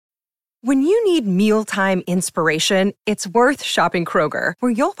When you need mealtime inspiration, it's worth shopping Kroger,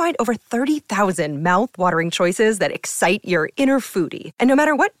 where you'll find over 30,000 mouth-watering choices that excite your inner foodie. And no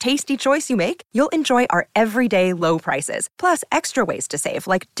matter what tasty choice you make, you'll enjoy our everyday low prices, plus extra ways to save,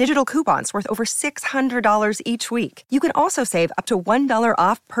 like digital coupons worth over $600 each week. You can also save up to $1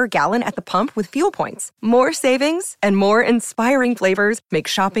 off per gallon at the pump with fuel points. More savings and more inspiring flavors make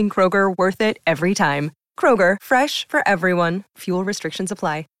shopping Kroger worth it every time. Kroger, fresh for everyone. Fuel restrictions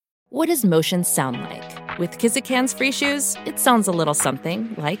apply. What does motion sound like? With Kizikans free shoes, it sounds a little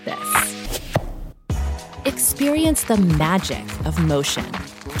something like this. Experience the magic of motion.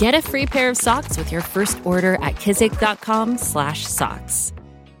 Get a free pair of socks with your first order at kizik.com/socks.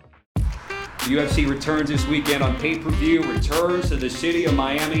 The UFC returns this weekend on pay-per-view, returns to the city of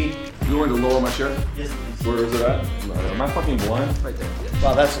Miami. You want to lower my shirt? Yes, please. Where is it at? Am I fucking blind? Right there. Yeah.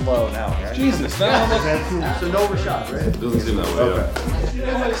 Well, that's low now, right? Jesus, So no Rashad, right? It doesn't seem that way.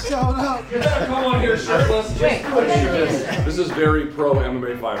 Okay. Shout out. Come on here, shirtless. This is very pro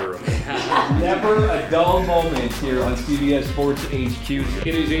MMA fighter. Never a dull moment here on CBS Sports HQ.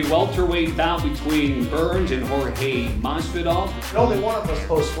 It is a welterweight bout between Burns and Jorge Masvidal. And only one of us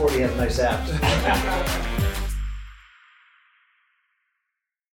post 40 has nice abs.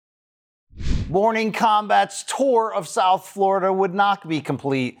 Morning Kombat's tour of South Florida would not be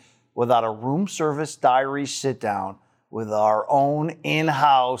complete without a room service diary sit-down with our own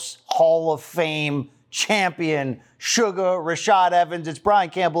in-house Hall of Fame champion, Sugar Rashad Evans. It's Brian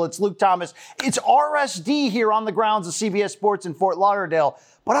Campbell. It's Luke Thomas. It's RSD here on the grounds of CBS Sports in Fort Lauderdale.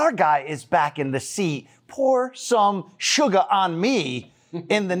 But our guy is back in the seat. Pour some sugar on me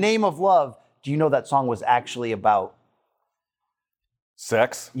in the name of love. Do you know that song was actually about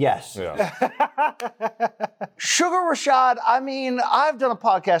sex? Yes. Yeah. Sugar Rashad, I mean, I've done a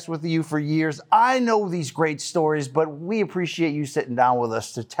podcast with you for years. I know these great stories, but we appreciate you sitting down with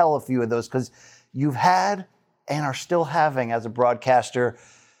us to tell a few of those because you've had and are still having, as a broadcaster,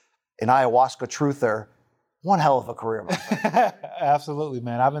 an ayahuasca truther, one hell of a career, my friend. Absolutely,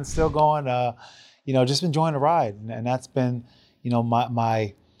 man. I've been still going, just enjoying the ride. And that's been,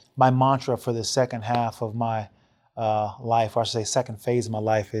 my mantra for the second half of my life, or I should say second phase of my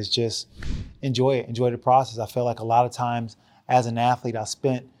life, is just enjoy it, enjoy the process. I feel like a lot of times as an athlete, I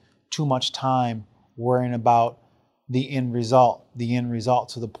spent too much time worrying about the end result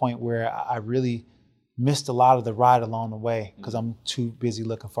to the point where I really missed a lot of the ride along the way because I'm too busy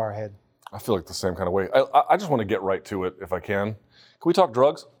looking far ahead. I feel like the same kind of way. I just want to get right to it if I can. Can we talk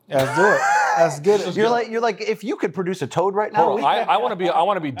drugs? Yeah, let's do it. That's good. You're like, if you could produce a toad right now. Hold on. I want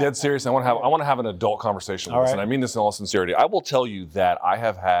to be dead serious. I want to have an adult conversation with this, and I mean this in all sincerity. I will tell you that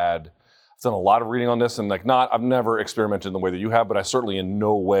I've done a lot of reading on this, and I've never experimented in the way that you have, but I certainly in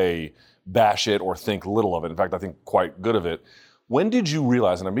no way bash it or think little of it. In fact, I think quite good of it. When did you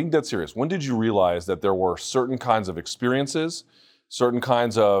realize, and I'm being dead serious, when did you realize that there were certain kinds of experiences, certain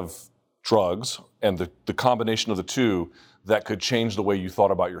kinds of drugs, and the combination of the two that could change the way you thought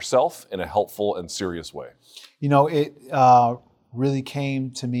about yourself in a helpful and serious way? It really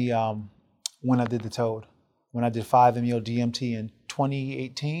came to me when I did the Toad, when I did 5-MeO DMT in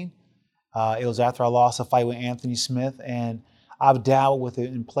 2018. It was after I lost a fight with Anthony Smith, and I've dabbled with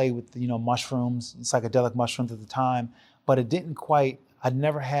it and played with, mushrooms, psychedelic mushrooms at the time, but it didn't quite, I'd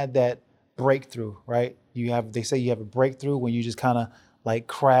never had that breakthrough, right? They say you have a breakthrough when you just kind of like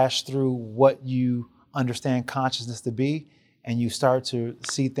crash through what you understand consciousness to be, and you start to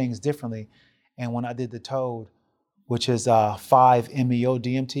see things differently. And when I did the Toad, which is 5-MeO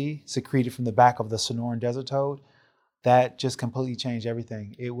DMT secreted from the back of the Sonoran Desert Toad, that just completely changed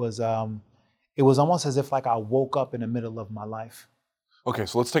everything. It was almost as if like I woke up in the middle of my life. Okay,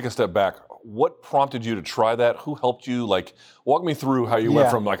 so let's take a step back. What prompted you to try that? Who helped you? Walk me through how you went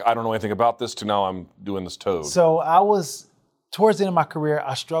from I don't know anything about this to now I'm doing this Toad. So I was, towards the end of my career,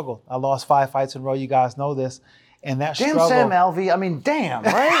 I struggled. I lost 5 fights in a row. You guys know this. And that struggle. Sam Alvey. I mean, damn,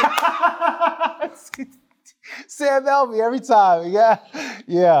 right? Sam Alvey every time.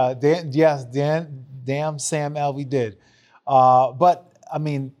 Yeah. Damn Sam Alvey did. But I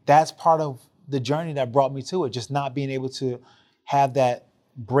mean, that's part of the journey that brought me to it. Just not being able to have that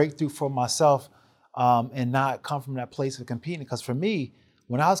breakthrough for myself and not come from that place of competing. Because for me,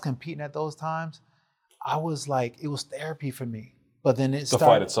 when I was competing at those times, I was like, it was therapy for me. But then it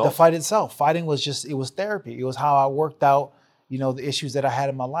started. The fight itself. Fighting was just, it was therapy. It was how I worked out, the issues that I had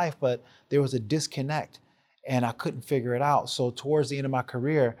in my life. But there was a disconnect and I couldn't figure it out. So towards the end of my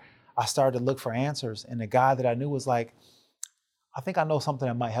career, I started to look for answers. And the guy that I knew was like, I think I know something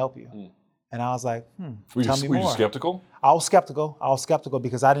that might help you. And I was like, tell me more. Were you skeptical? I was skeptical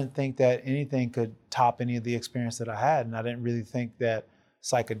because I didn't think that anything could top any of the experience that I had. And I didn't really think that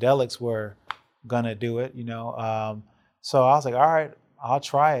psychedelics were gonna do it, So I was like, all right, I'll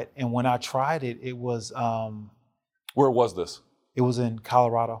try it. And when I tried it, it was Where was this? it was in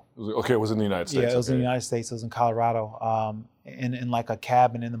Colorado. It was in the United States. Yeah, it was in the United States. It was in Colorado, in like a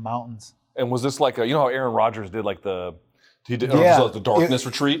cabin in the mountains. And was this like how Aaron Rodgers did the darkness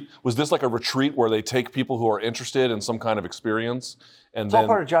retreat? Was this like a retreat where they take people who are interested in some kind of experience and it's then all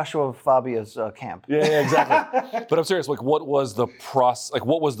part of Joshua Fabia's camp. Yeah, exactly. But I'm serious. Like, what was the process? Like,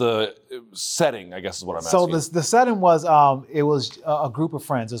 what was the setting? I guess is what I'm asking. So the setting was it was a group of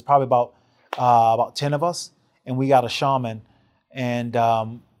friends. It was probably about 10 of us, and we got a shaman, and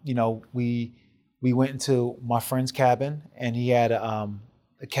we went into my friend's cabin, and he had a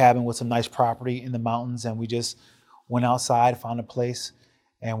cabin with some nice property in the mountains, and we just went outside, found a place,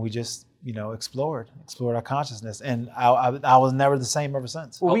 and we just explored our consciousness, and I was never the same ever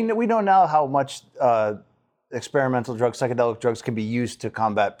since. Well, we know now how much experimental drugs, psychedelic drugs, can be used to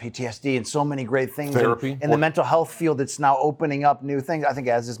combat PTSD and so many great things. Therapy. In the mental health field, it's now opening up new things. I think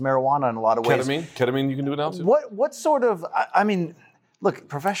as is marijuana in a lot of ways. Ketamine, you can do it now too. What sort of? I mean, look,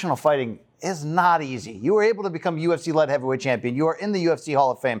 professional fighting is not easy. You were able to become UFC light heavyweight champion. You are in the UFC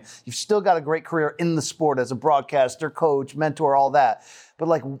Hall of Fame. You've still got a great career in the sport as a broadcaster, coach, mentor, all that. But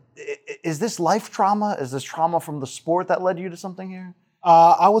like, is this life trauma? Is this trauma from the sport that led you to something here?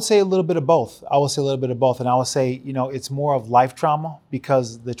 I would say a little bit of both. And I would say, it's more of life trauma,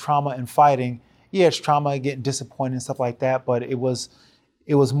 because the trauma in fighting, it's trauma, getting disappointed and stuff like that. But it was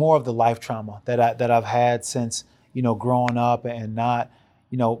more of the life trauma that I've had since, growing up and not,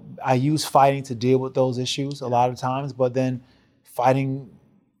 I use fighting to deal with those issues a lot of times, but then fighting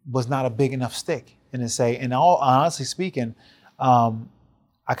was not a big enough stick. And honestly speaking,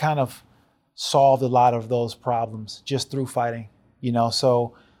 I kind of solved a lot of those problems just through fighting,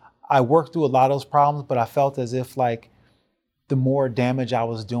 So I worked through a lot of those problems, but I felt as if like the more damage I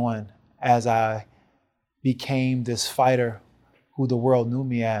was doing as I became this fighter who the world knew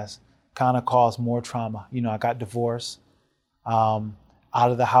me as, kind of caused more trauma. I got divorced, out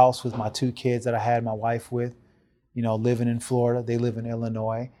of the house with my 2 kids that I had my wife with, living in Florida, they live in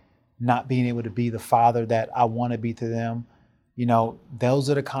Illinois, not being able to be the father that I want to be to them. Those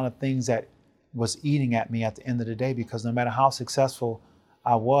are the kind of things that was eating at me at the end of the day, because no matter how successful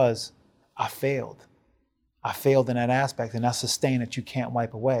I was, I failed. I failed in that aspect, and that's a stain that you can't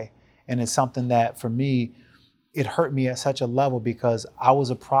wipe away. And it's something that, for me, it hurt me at such a level, because I was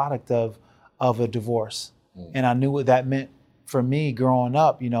a product of a divorce. And I knew what that meant for me growing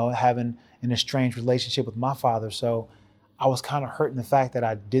up, having an estranged relationship with my father. So I was kind of hurting the fact that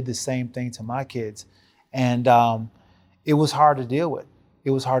I did the same thing to my kids. And it was hard to deal with.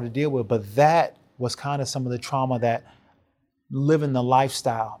 But that was kind of some of the trauma that living the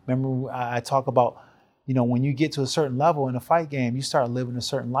lifestyle. Remember, I talk about, when you get to a certain level in a fight game, you start living a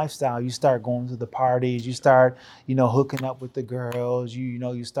certain lifestyle. You start going to the parties. You start, hooking up with the girls.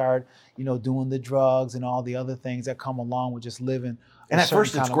 You start, doing the drugs and all the other things that come along with just living. And at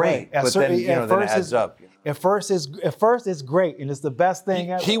first it's great, but then it adds up. At first it's great, and it's the best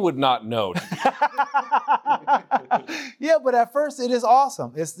thing ever. He would not know. Yeah, but at first it is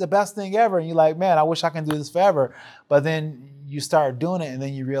awesome. It's the best thing ever, and you're like, man, I wish I can do this forever. But then you start doing it, and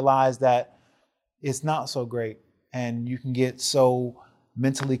then you realize that it's not so great, and you can get so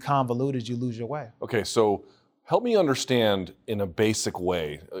mentally convoluted you lose your way. Okay, so help me understand in a basic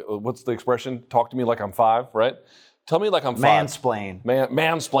way. What's the expression? Talk to me like I'm 5, right? Tell me like I'm 5. Mansplain.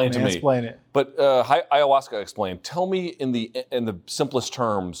 Mansplain to me. Mansplain it. But ayahuasca explain. Tell me in the simplest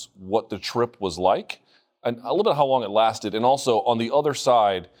terms what the trip was like, and a little bit how long it lasted, and also on the other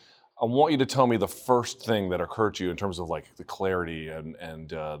side, I want you to tell me the first thing that occurred to you in terms of like the clarity and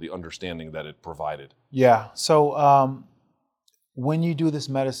the understanding that it provided. Yeah. So when you do this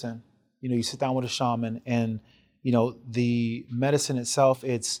medicine, you sit down with a shaman, and the medicine itself,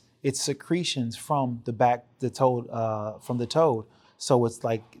 it's secretions from the toad. So it's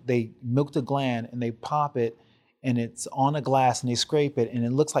like they milk the gland and they pop it, and it's on a glass, and they scrape it, and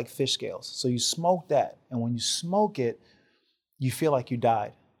it looks like fish scales. So you smoke that, and when you smoke it, you feel like you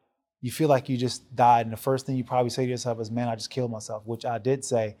died. You feel like you just died, and the first thing you probably say to yourself is, man, I just killed myself, which I did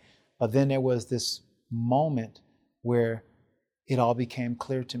say. But then there was this moment where it all became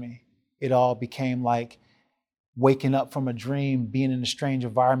clear to me. It all became like waking up from a dream, being in a strange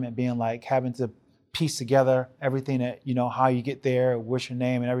environment, being like having to piece together everything that, how you get there, what's your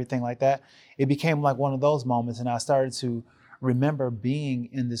name and everything like that. It became like one of those moments, and I started to remember being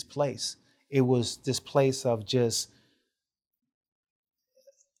in this place. It was this place of just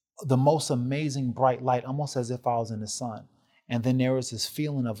the most amazing bright light, almost as if I was in the sun. And then there was this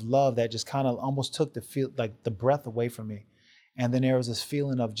feeling of love that just kind of almost took the breath away from me. And then there was this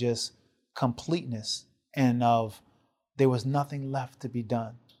feeling of just completeness and of there was nothing left to be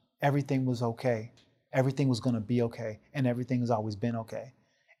done. Everything was okay. Everything was going to be okay. And everything has always been okay.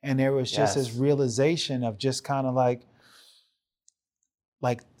 And there was just this realization of just kind of like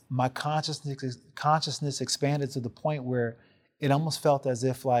my consciousness expanded to the point where it almost felt as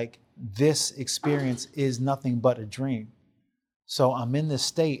if like this experience is nothing but a dream. So I'm in this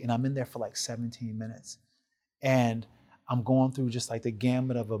state and I'm in there for like 17 minutes. And I'm going through just like the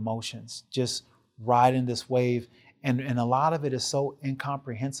gamut of emotions, just riding this wave. And a lot of it is so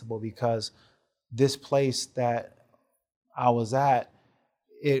incomprehensible because this place that I was at,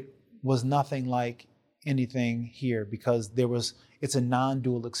 it was nothing like anything here because it's a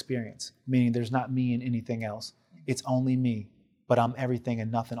non-dual experience, meaning there's not me and anything else. It's only me, but I'm everything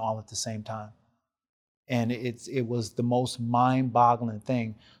and nothing all at the same time. And it was the most mind-boggling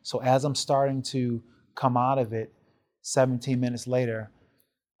thing. So as I'm starting to come out of it, 17 minutes later,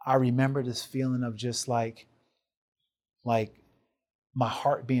 I remember this feeling of just like my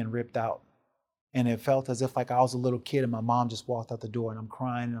heart being ripped out. And it felt as if like I was a little kid and my mom just walked out the door and I'm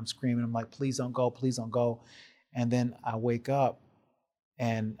crying and I'm screaming. I'm like, please don't go, please don't go. And then I wake up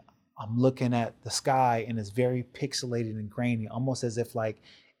and I'm looking at the sky and it's very pixelated and grainy, almost as if like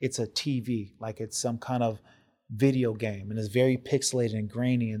it's a TV, like it's some kind of video game, and it's very pixelated and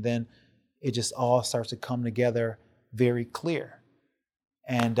grainy. And then it just all starts to come together very clear.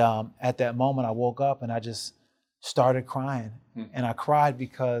 And at that moment, I woke up and I just started crying. And I cried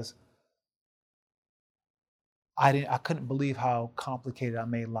because I couldn't believe how complicated I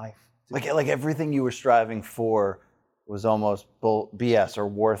made life. Like everything you were striving for was almost BS or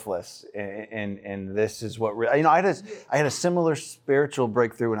worthless, and this is what I had a similar spiritual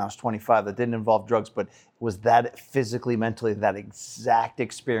breakthrough when I was 25 that didn't involve drugs, but was that physically, mentally, that exact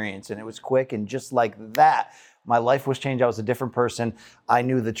experience, and it was quick, and just like that, my life was changed. I was a different person. I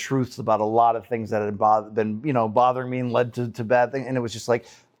knew the truths about a lot of things that had been bothering me and led to bad things, and it was just like,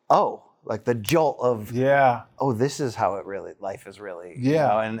 oh. Like the jolt of, oh, this is how life is really.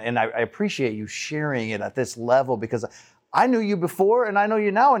 And I appreciate you sharing it at this level because I knew you before and I know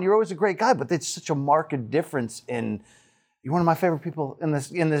you now and you're always a great guy, but it's such a marked difference you're one of my favorite people in this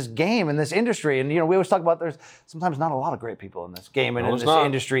game, in this industry. And, we always talk about there's sometimes not a lot of great people in this game and in this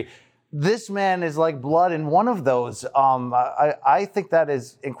industry. This man is like blood in one of those. I think that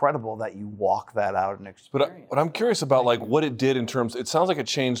is incredible that you walk that out and experience. But I'm curious about like what it did in terms, it sounds like it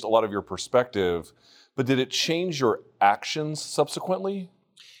changed a lot of your perspective, but did it change your actions subsequently?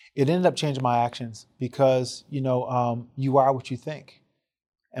 It ended up changing my actions because, you are what you think.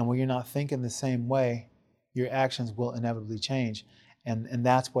 And when you're not thinking the same way, your actions will inevitably change. And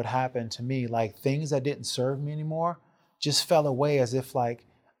that's what happened to me. Like things that didn't serve me anymore just fell away as if like,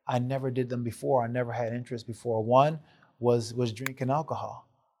 I never did them before. I never had interest before. One was drinking alcohol.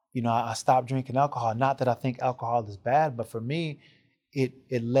 I stopped drinking alcohol. Not that I think alcohol is bad, but for me, it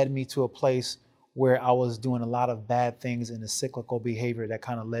led me to a place where I was doing a lot of bad things in a cyclical behavior that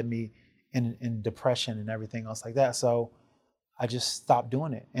kind of led me in depression and everything else like that. So I just stopped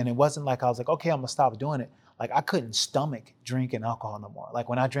doing it. And it wasn't like I was like, okay, I'm gonna stop doing it. Like I couldn't stomach drinking alcohol no more. Like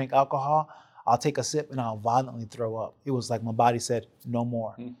when I drink alcohol, I'll take a sip and I'll violently throw up. It was like my body said, no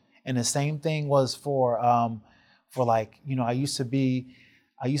more. And the same thing was for like, I used to be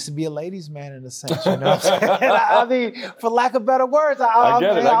a ladies' man in a sense, you know what I'm saying? I mean, for lack of better words, I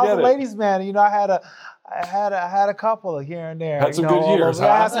was a ladies' man. I had a couple here and there. Had some good years, huh?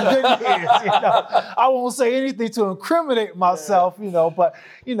 I had some good years, I won't say anything to incriminate myself, but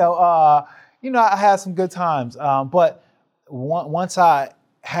I had some good times. But once I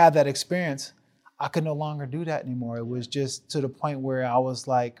had that experience, I could no longer do that anymore. It was just to the point where I was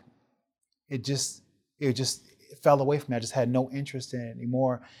like, it just fell away from me. I just had no interest in it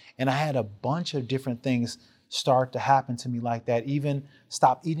anymore. And I had a bunch of different things start to happen to me like that, even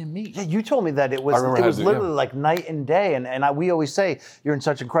stop eating meat. Yeah, you told me that it was literally like night and day. And we always say you're in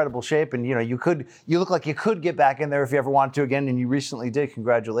such incredible shape and you look like you could get back in there if you ever want to again. And you recently did.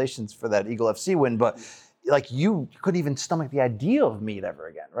 Congratulations for that Eagle FC win. But like you couldn't even stomach the idea of meat ever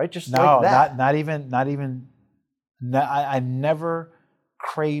again, right? Just like that. Not even. I never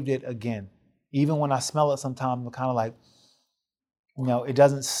craved it again. Even when I smell it, sometimes I'm kind of like, it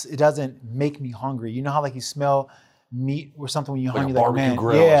doesn't make me hungry. You know how like you smell meat or something when you're hungry,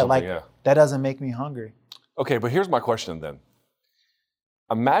 like man, that doesn't make me hungry. Okay, but here's my question then.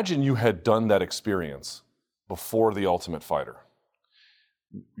 Imagine you had done that experience before The Ultimate Fighter.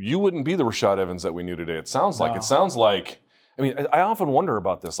 You wouldn't be the Rashad Evans that we knew today. It sounds like, I mean, I often wonder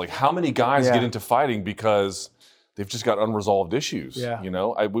about this, like how many guys get into fighting because they've just got unresolved issues. Yeah. You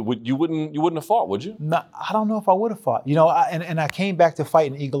know, you wouldn't have fought, would you? No, I don't know if I would have fought. You know, and I came back to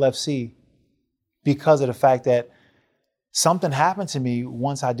fight in Eagle FC because of the fact that something happened to me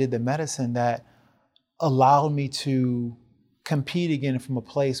once I did the medicine that allowed me to compete again from a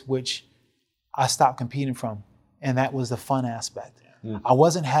place which I stopped competing from, and that was the fun aspect. I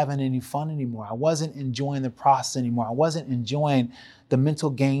wasn't having any fun anymore. I wasn't enjoying the process anymore. I wasn't enjoying the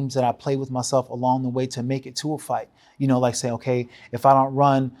mental games that I played with myself along the way to make it to a fight. You know, like say, okay, if I don't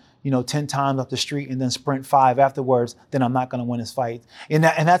run, 10 times up the street and then sprint 5 afterwards, then I'm not going to win this fight. And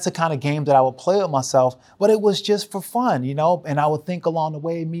that's the kind of game that I would play with myself, but it was just for fun, and I would think along the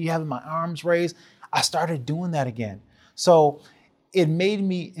way, me having my arms raised, I started doing that again. So it made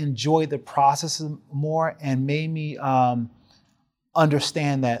me enjoy the process more and made me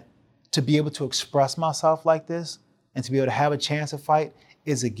understand that to be able to express myself like this and to be able to have a chance to fight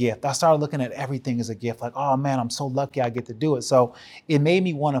is a gift. I started looking at everything as a gift, like, oh man, I'm so lucky I get to do it. So it made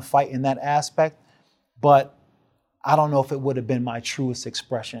me want to fight in that aspect, but I don't know if it would have been my truest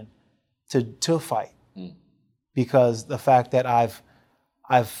expression to fight because the fact that I've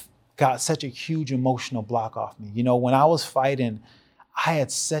got such a huge emotional block off me. When I was fighting, I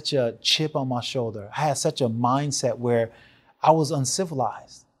had such a chip on my shoulder. I had such a mindset where I was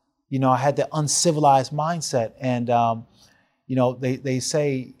uncivilized. I had the uncivilized mindset. And, they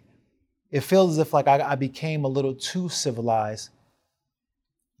say it feels as if like I became a little too civilized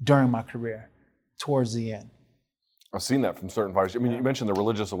during my career towards the end. I've seen that from certain fighters. I mean, you mentioned the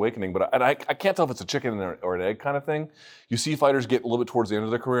religious awakening, but I can't tell if it's a chicken or an egg kind of thing. You see fighters get a little bit towards the end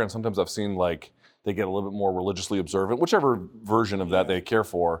of their career, and sometimes I've seen like they get a little bit more religiously observant, whichever version of that they care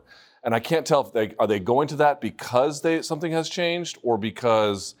for. And I can't tell if are they going to that because something has changed, or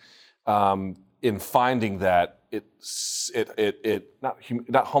because in finding that it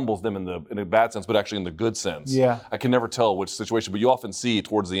not humbles them in a bad sense, but actually in the good sense. Yeah. I can never tell which situation, but you often see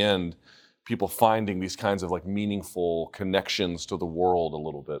towards the end people finding these kinds of like meaningful connections to the world a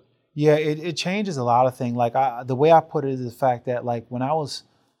little bit. Yeah, it changes a lot of things. Like the way I put it is the fact that like when I was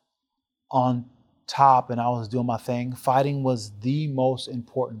on top and I was doing my thing, fighting was the most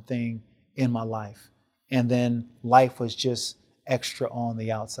important thing in my life. And then life was just extra on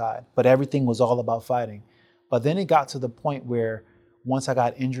the outside, but everything was all about fighting. But then it got to the point where once I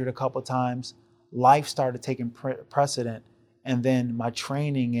got injured a couple of times, life started taking precedent. And then my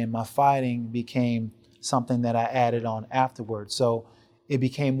training and my fighting became something that I added on afterwards. So it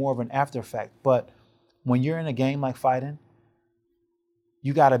became more of an after effect. But when you're in a game like fighting,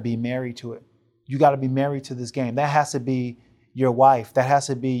 you got to be married to it. You got to be married to this game. That has to be your wife. That has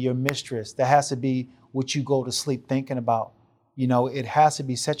to be your mistress. That has to be what you go to sleep thinking about. It has to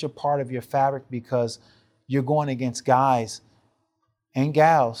be such a part of your fabric because you're going against guys and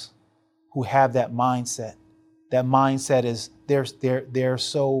gals who have that mindset. That mindset is they're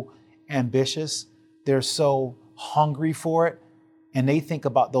so ambitious, they're so hungry for it, and they think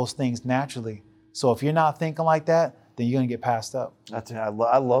about those things naturally. So if you're not thinking like that, then you're gonna get passed up. I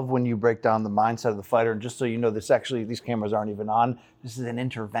love when you break down the mindset of the fighter. And just so you know, these cameras aren't even on. This is an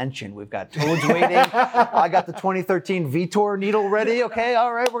intervention. We've got Toads waiting. I got the 2013 Vitor needle ready. Okay,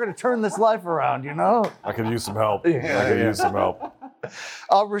 all right, we're gonna turn this life around. I could use some help. Use some help.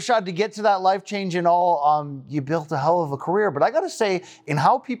 Rashad, to get to that life change and all, you built a hell of a career. But I got to say, in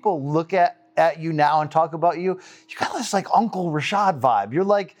how people look at you now and talk about you, you got this like Uncle Rashad vibe. You're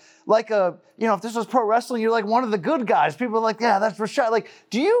like a, if this was pro wrestling, you're like one of the good guys. People are like, yeah, that's Rashad. Like,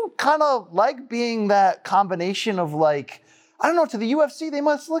 do you kind of like being that combination of like, I don't know, to the UFC, they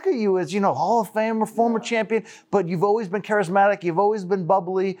must look at you as, Hall of Fame or former champion, but you've always been charismatic. You've always been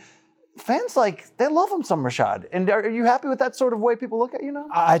bubbly. Fans, they love him some, Rashad. And are you happy with that sort of way people look at you now?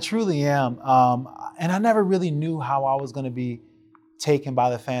 I truly am. And I never really knew how I was going to be taken by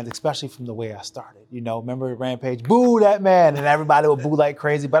the fans, especially from the way I started. Remember Rampage, boo that man, and everybody would boo like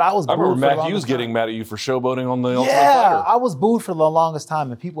crazy. But I was booed. I remember Matt Hughes getting mad at you for showboating on the Ultimate Fighter. Yeah, I was booed for the longest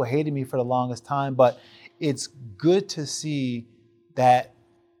time, and people hated me for the longest time. But it's good to see that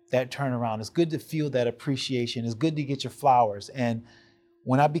turnaround. It's good to feel that appreciation. It's good to get your flowers. And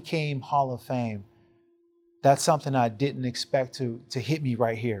when I became Hall of Fame, that's something I didn't expect to hit me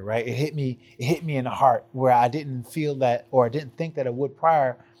right here, right? It hit me in the heart where I didn't feel that, or I didn't think that it would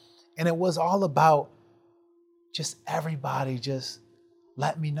prior. And it was all about just everybody just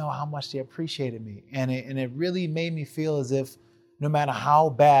let me know how much they appreciated me. And it really made me feel as if no matter how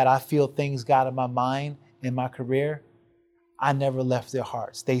bad I feel things got in my mind in my career, I never left their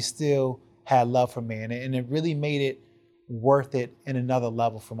hearts. They still had love for me. And it really made it worth it in another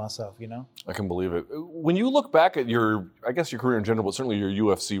level for myself, I can believe it. When you look back at your career in general, but certainly your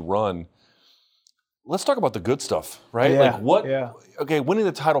UFC run, let's talk about the good stuff, right? Yeah, like what? yeah. Okay, winning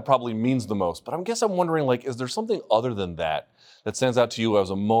the title probably means the most, but I'm wondering, like, is there something other than that stands out to you as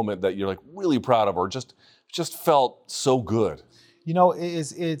a moment that you're like really proud of, or just felt so good? You know,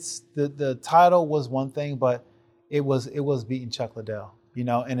 it's the title was one thing, but it was beating Chuck Liddell. You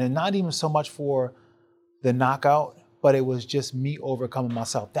know, and then not even so much for the knockout, but it was just me overcoming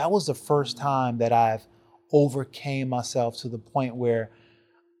myself. That was the first time that I've overcame myself to the point where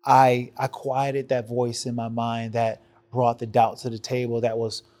I quieted that voice in my mind that brought the doubt to the table, that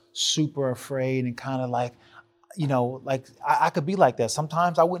was super afraid and kind of like, you know, like I could be like that.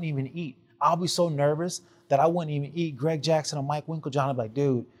 Sometimes I wouldn't even eat. I'll be so nervous that I wouldn't even eat. Greg Jackson or Mike Winklejohn would be like,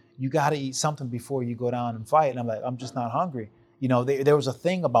 dude, you got to eat something before you go down and fight. And I'm like, I'm just not hungry. You know, there was a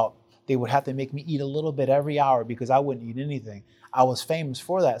thing about they would have to make me eat a little bit every hour because I wouldn't eat anything. I was famous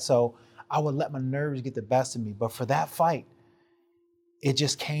for that. So I would let my nerves get the best of me. But for that fight, it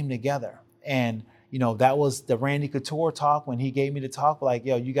just came together. And, you know, that was the Randy Couture talk when he gave me the talk, like,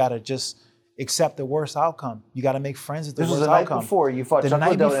 yo, you got to just accept the worst outcome. You got to make friends with the worst outcome. This was the night before you fought Chuck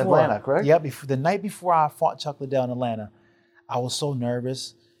Liddell in Atlanta, correct? Yeah, the night before I fought Chuck Liddell in Atlanta, I was so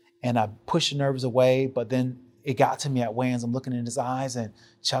nervous and I pushed the nerves away, but then it got to me at weigh-ins. I'm looking in his eyes and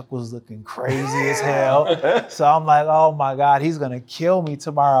Chuck was looking crazy as hell. So I'm like, oh my God, he's going to kill me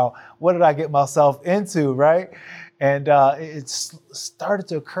tomorrow. What did I get myself into, right? And it started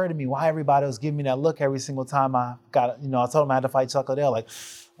to occur to me why everybody was giving me that look every single time I got, you know, I told him I had to fight Chuck Liddell, like,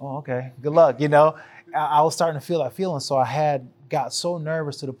 oh, okay, good luck, you know. I was starting to feel that feeling, so I got so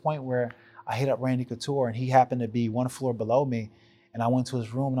nervous to the point where I hit up Randy Couture, and he happened to be one floor below me, and I went to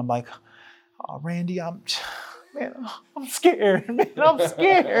his room, and I'm like, oh, Randy, I'm scared, man, I'm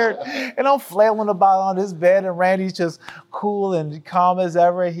scared. And I'm flailing about on his bed, and Randy's just cool and calm as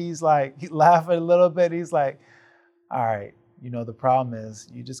ever. He's like, laughing a little bit. He's like, all right, you know, the problem is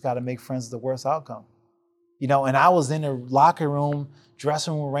you just got to make friends with the worst outcome. You know, and I was in the locker room,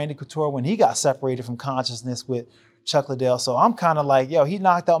 dressing room with Randy Couture when he got separated from consciousness with Chuck Liddell. So I'm kind of like, yo, he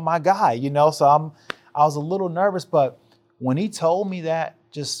knocked out my guy, you know? So I was a little nervous, but when he told me that,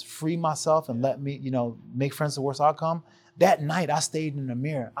 just free myself and let me, you know, make friends with the worst outcome, that night I stayed in the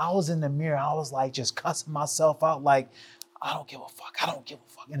mirror. I was in the mirror. I was like just cussing myself out like, I don't give a fuck. I don't give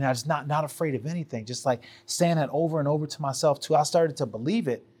a fuck. And I was not afraid of anything, just like saying that over and over to myself too. I started to believe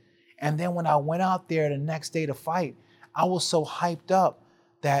it. And then when I went out there the next day to fight, I was so hyped up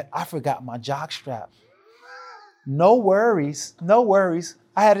that I forgot my jock strap. No worries, no worries.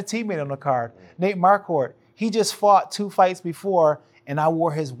 I had a teammate on the card, Nate Marquardt. He just fought 2 fights before, and I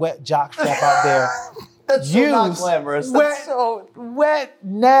wore his wet jock strap out there. That's so not glamorous. That's wet,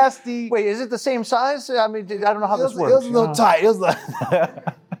 nasty. Wait, is it the same size? I mean, I don't know how this works. It was a little tight. It was like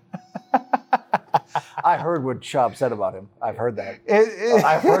I heard what Chop said about him. I've heard that.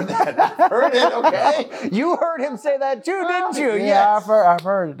 I've heard that. I've heard it, okay? You heard him say that too, didn't you? Yeah, yes. I've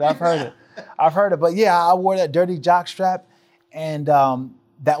heard it. But yeah, I wore that dirty jock strap, and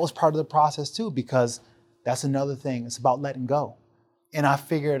that was part of the process too, because that's another thing. It's about letting go. And I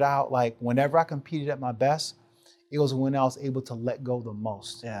figured out, like, whenever I competed at my best, it was when I was able to let go the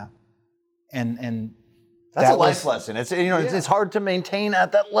most. Yeah. And that's a life lesson. It's, you know, it's hard to maintain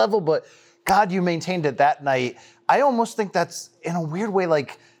at that level, but God, you maintained it that night. I almost think that's, in a weird way,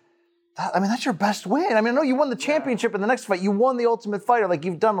 like, I mean, that's your best win. I mean, I know you won the championship in the next fight. You won the Ultimate Fighter. Like,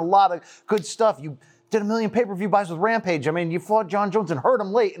 you've done a lot of good stuff. You did 1 million pay-per-view buys with Rampage. I mean, you fought John Jones and hurt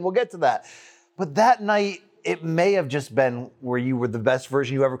him late, and we'll get to that. But that night, it may have just been where you were the best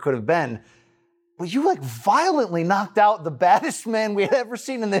version you ever could have been. But you, like, violently knocked out the baddest man we had ever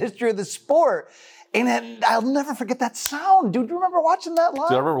seen in the history of the sport. And I'll never forget that sound. Dude, do you remember watching that live?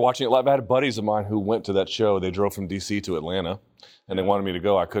 Dude, I remember watching it live. I had buddies of mine who went to that show. They drove from D.C. to Atlanta, and they wanted me to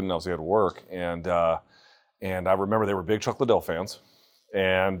go. I couldn't. I was at work. And I remember they were big Chuck Liddell fans.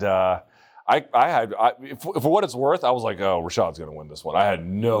 And for what it's worth, I was like, oh, Rashad's going to win this one. I had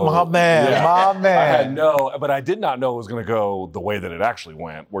no. My man. I had no, but I did not know it was going to go the way that it actually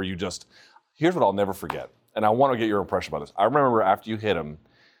went, where you just, here's what I'll never forget. And I want to get your impression about this. I remember after you hit him,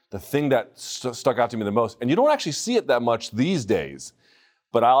 the thing that stuck out to me the most, and you don't actually see it that much these days,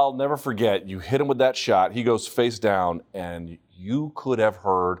 but I'll never forget, you hit him with that shot, he goes face down, and you could have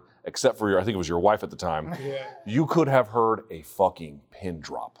heard, except for I think it was your wife at the time, you could have heard a fucking pin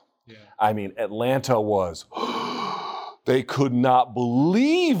drop. Yeah. I mean, Atlanta was, they could not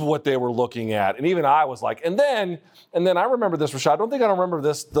believe what they were looking at. And even I was like, and then I remember this, Rashad, I don't remember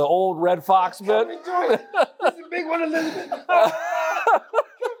this, the old Red Fox bit. It's a big one, Elizabeth.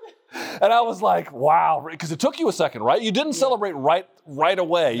 And I was like, wow, because it took you a second, right? You didn't celebrate right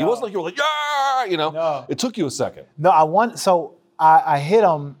away. No. It wasn't like you were like, yeah, you know. No. It took you a second. No, I I hit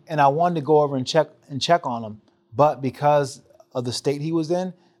him and I wanted to go over and check on him, but because of the state he was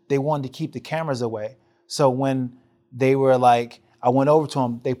in, they wanted to keep the cameras away. So when they were like, I went over to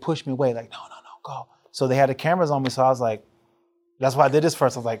him, they pushed me away, like, no, go. So they had the cameras on me, so I was like, that's why I did this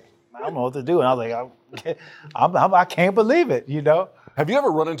first. I was like, I don't know what to do. And I was like, I can't believe it, you know? Have you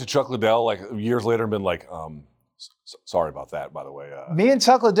ever run into Chuck Liddell like years later and been like, sorry about that, by the way? Me and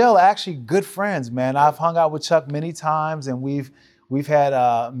Chuck Liddell are actually good friends, man. I've hung out with Chuck many times, and we've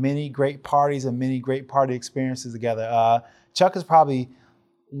had many great parties and many great party experiences together. Chuck is probably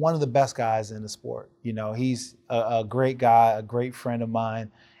one of the best guys in the sport. You know, he's a great guy, a great friend of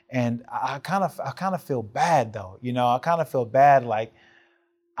mine. And I kind of feel bad though. You know, I kind of feel bad. Like,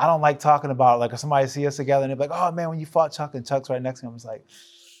 I don't like talking about, like, if somebody see us together and they're like, oh man, when you fought Chuck and Chuck's right next to him, it's like,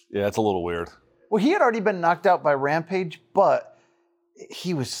 yeah, it's a little weird. Well, he had already been knocked out by Rampage, but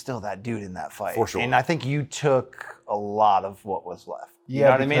he was still that dude in that fight. For sure. And I think you took a lot of what was left. Yeah, you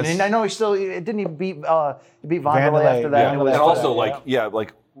know what I mean? And I know didn't he beat Vanderlei after that? Yeah. And also,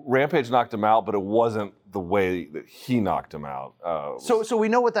 like Rampage knocked him out, but it wasn't the way that he knocked him out. So we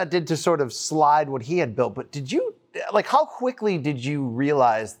know what that did to sort of slide what he had built, but did you, like, how quickly did you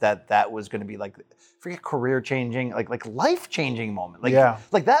realize that was going to be, like, forget career-changing, like life-changing moment? Like, yeah.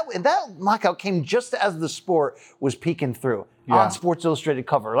 Like that knockout came just as the sport was peeking through on Sports Illustrated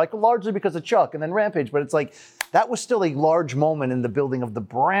cover, like largely because of Chuck and then Rampage, but it's like, that was still a large moment in the building of the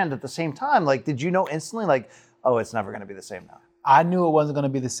brand at the same time. Like, did you know instantly, like, oh, it's never going to be the same now? I knew it wasn't going to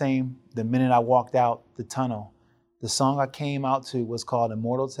be the same the minute I walked out the tunnel. The song I came out to was called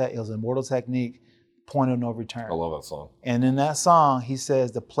Immortal Technique, Point of No Return. I love that song. And in that song, he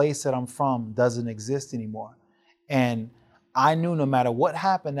says, the place that I'm from doesn't exist anymore. And I knew no matter what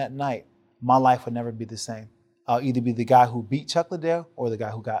happened that night, my life would never be the same. I'll either be the guy who beat Chuck Liddell or the guy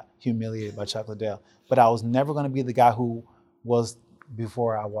who got humiliated by Chuck Liddell. But I was never going to be the guy who was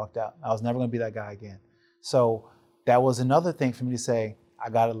before I walked out. I was never going to be that guy again. So that was another thing for me to say, I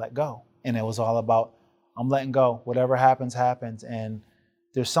got to let go. And it was all about, I'm letting go. Whatever happens, happens. And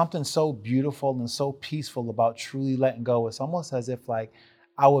there's something so beautiful and so peaceful about truly letting go. It's almost as if, like,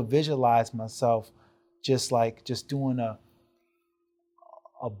 I would visualize myself just doing a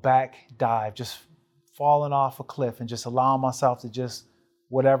back dive, just falling off a cliff and just allowing myself to just,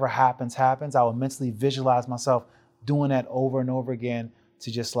 whatever happens, happens. I would mentally visualize myself doing that over and over again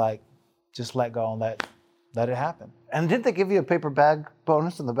to just let go and let it happen. And didn't they give you a paper bag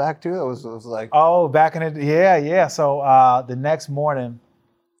bonus in the back too? It was like, oh, back in it, yeah. So the next morning,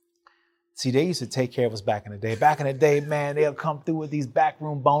 see, they used to take care of us back in the day. Back in the day, man, they'll come through with these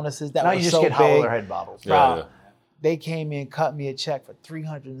backroom bonuses that now were you just so get big. hollow head bottles. Yeah. They came in, cut me a check for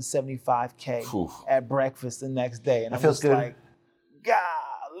 $375K at breakfast the next day, and I was like,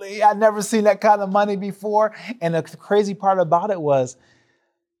 golly, I'd never seen that kind of money before. And the crazy part about it was,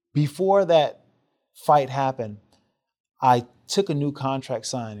 before that fight happened, I took a new contract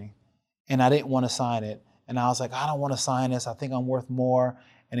signing and I didn't want to sign it. And I was like, I don't want to sign this. I think I'm worth more.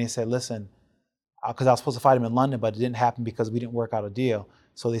 And they said, listen, because I was supposed to fight him in London, but it didn't happen because we didn't work out a deal.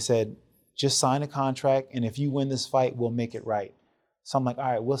 So they said, just sign a contract. And if you win this fight, we'll make it right. So I'm like, all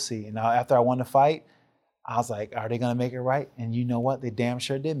right, we'll see. And now after I won the fight, I was like, are they going to make it right? And you know what? They damn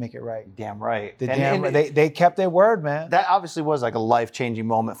sure did make it right. Damn right. They kept their word, man. That obviously was like a life-changing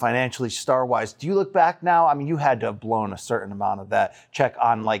moment financially, star-wise. Do you look back now? I mean, you had to have blown a certain amount of that check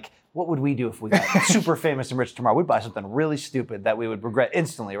on, like, what would we do if we got super famous and rich tomorrow? We'd buy something really stupid that we would regret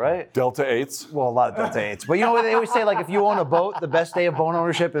instantly, right? Delta 8s? Well, a lot of Delta 8s. But you know what they always say, like, if you own a boat, the best day of boat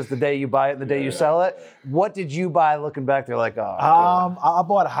ownership is the day you buy it and the day you sell it. What did you buy looking back? They're like, oh. I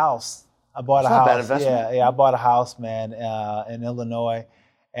bought a house. I bought a house. Not a bad investment. Yeah, I bought a house, man, in Illinois,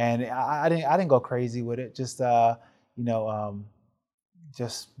 and I didn't go crazy with it. Just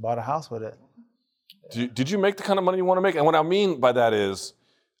just bought a house with it. Did you make the kind of money you want to make? And what I mean by that is,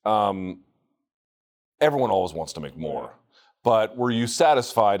 everyone always wants to make more. But were you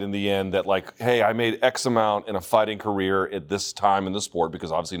satisfied in the end that, like, hey, I made X amount in a fighting career at this time in the sport,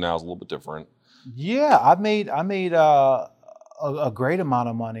 because obviously now it's a little bit different? Yeah, I made a great amount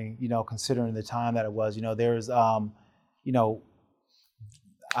of money, considering the time that it was. There's,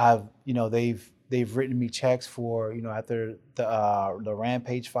 they've written me checks for, after the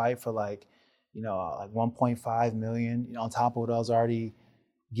Rampage fight for like 1.5 million, on top of what I was already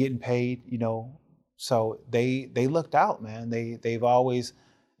getting paid, So they looked out, man. They've always,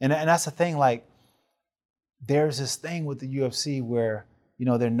 and that's the thing. Like, there's this thing with the UFC where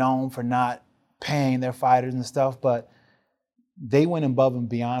they're known for not paying their fighters and stuff, but they went above and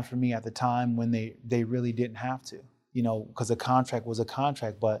beyond for me at the time when they really didn't have to, because a contract was a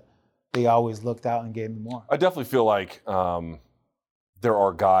contract, but they always looked out and gave me more. I definitely feel like there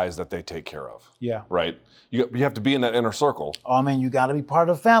are guys that they take care of. Yeah. Right? You have to be in that inner circle. Oh, I mean, you got to be part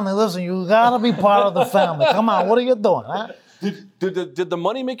of the family. Listen, you got to be part of the family. Come on, what are you doing, huh? Did the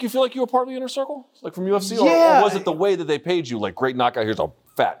money make you feel like you were part of the inner circle? Like from UFC? Yeah. Or was it the way that they paid you? Like, great knockout, here's a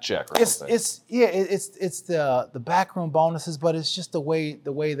fat check or something? It's the backroom bonuses, but it's just the way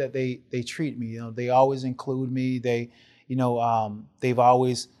that they treat me. You know, they always include me. They, they've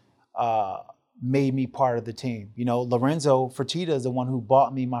always made me part of the team. You know, Lorenzo Fertitta is the one who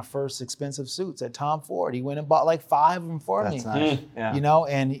bought me my first expensive suits at Tom Ford. He went and bought like 5 of them for me. That's nice. Yeah. You know,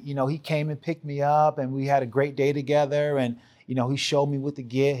 and he came and picked me up, and we had a great day together. And he showed me what to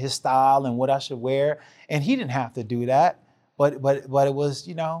get, his style, and what I should wear. And he didn't have to do that, but it was,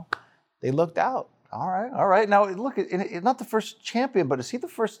 they looked out. All right. Now look, not the first champion, but is he the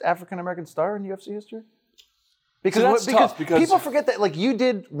first African American star in UFC history? Because people forget that, like, you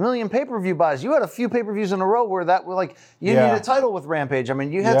did a million pay-per-view buys. You had a few pay-per-views in a row where that were like, you need a title with Rampage. I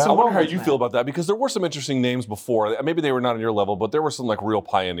mean, you had some. I wonder how you feel about that, because there were some interesting names before. Maybe they were not on your level, but there were some like real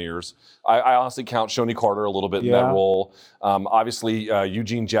pioneers. I honestly count Shoney Carter a little bit in that role. Obviously,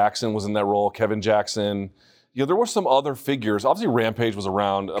 Eugene Jackson was in that role. Kevin Jackson. There were some other figures. Obviously, Rampage was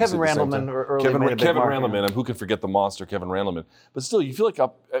around. Kevin Randleman Kevin Randleman, and who can forget the monster Kevin Randleman? But still, do you feel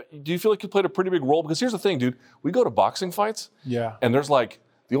like you played a pretty big role? Because here's the thing, dude. We go to boxing fights, and there's like,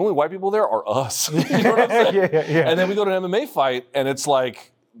 the only white people there are us. You know what I'm saying? Yeah. And then we go to an MMA fight, and it's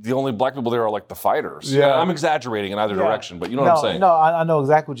like, the only black people there are like the fighters. Yeah. I'm exaggerating in either direction, but you know what I'm saying? No, I know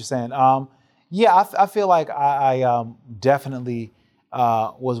exactly what you're saying. I feel like I definitely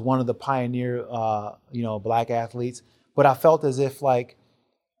was one of the pioneer, black athletes. But I felt as if like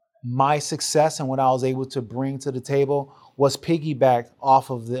my success and what I was able to bring to the table was piggybacked off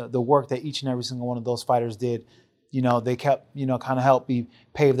of the work that each and every single one of those fighters did. They kept, kind of helped me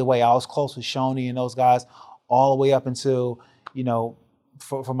pave the way. I was close with Shoney and those guys all the way up until,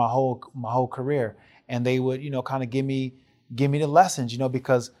 for my whole career. And they would, kind of give me the lessons,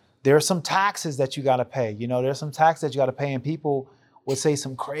 because there are some taxes that you got to pay. There's some taxes that you got to pay, and people would say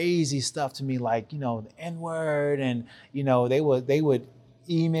some crazy stuff to me, like, the N-word, and, they would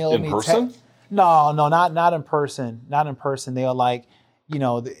email me. In person? No, not in person. Not in person. They were like,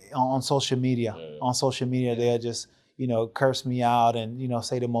 on social media. Yeah. On social media, they'll just, curse me out and,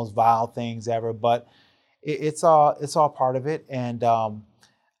 say the most vile things ever. But it's all part of it. And I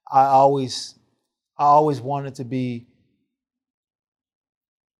always wanted to be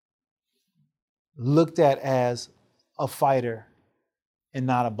looked at as a fighter and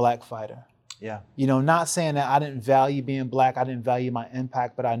not a black fighter. Yeah. Not saying that I didn't value being black, I didn't value my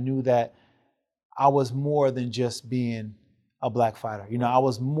impact, but I knew that I was more than just being a black fighter. I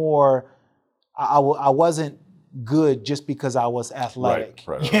was more, I wasn't good just because I was athletic.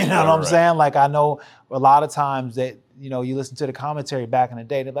 Right. You know what I'm saying? Like, I know a lot of times that, you listen to the commentary back in the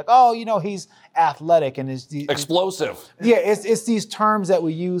day, they're like, oh, he's athletic, and it's explosive. It's these terms that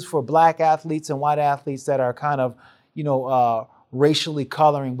we use for black athletes and white athletes that are kind of, racially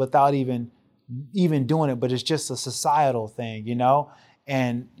coloring without even doing it, but it's just a societal thing,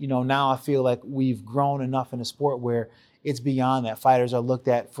 And, now I feel like we've grown enough in the sport where it's beyond that. Fighters are looked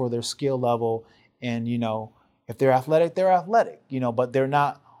at for their skill level, and, if they're athletic, but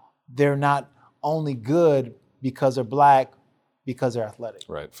they're not only good because they're black, because they're athletic.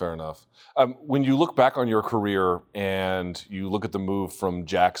 Right, fair enough. When you look back on your career and you look at the move from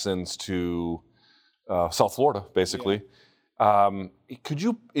Jackson's to South Florida, basically, could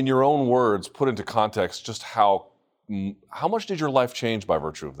you, in your own words, put into context just how much did your life change by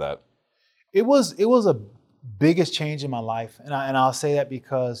virtue of that? It was a biggest change in my life, and I'll say that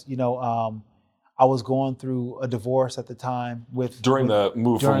because I was going through a divorce at the time during the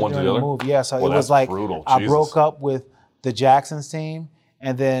move from one to the other. Yeah, so it was like brutal. I broke up with the Jacksons team,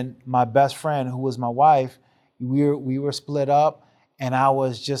 and then my best friend, who was my wife, we were split up. And I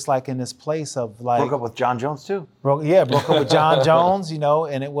was just like in this place of like broke up with John Jones too. Broke up with John Jones,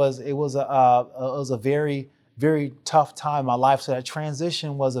 and it was a very, very tough time in my life. So that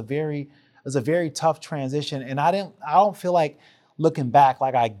transition was a very tough transition, and I don't feel like, looking back,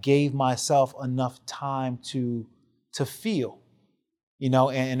 like I gave myself enough time to feel,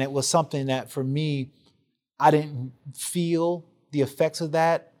 and it was something that for me, I didn't feel the effects of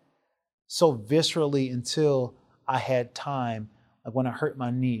that so viscerally until I had time. Like when I hurt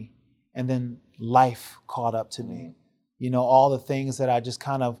my knee, and then life caught up to me. All the things that I just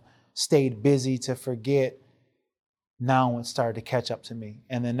kind of stayed busy to forget, now it started to catch up to me.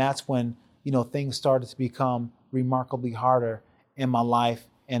 And then that's when, things started to become remarkably harder in my life,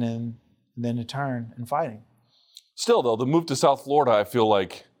 and then in turn in fighting. Still though, the move to South Florida, I feel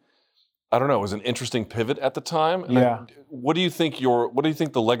like I don't know, it was an interesting pivot at the time. And Yeah. what do you think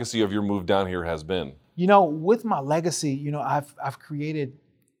the legacy of your move down here has been? You know, with my legacy, you know, I've created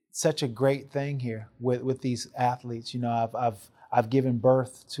such a great thing here with these athletes. You know, I've given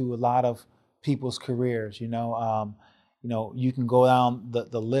birth to a lot of people's careers. You know, you can go down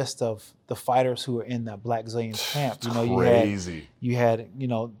the list of the fighters who are in that Black Zillions camp. You know, Crazy. you had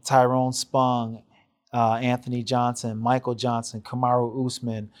Tyrone Spong, Anthony Johnson, Michael Johnson, Kamaru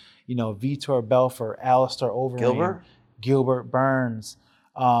Usman, you know, Vitor Belfort, Alistair Overeem, Gilbert Burns.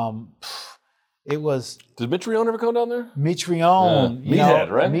 It was. Did Mitrione ever come down there? Mitrione,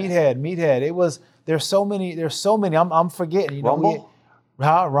 Meathead, right? Meathead. It was. There's so many. I'm forgetting. You know, Rumble?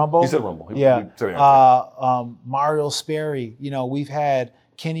 Rumble. He said Rumble. Mario Sperry. You know, we've had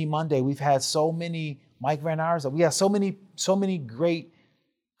Kenny Monday. We've had so many Mike Van Arsdale. We have so many great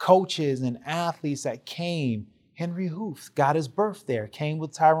coaches and athletes that came. Henry Hoof got his birth there. Came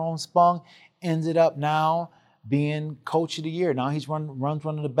with Tyrone Spong. Ended up now being coach of the year. Now he's runs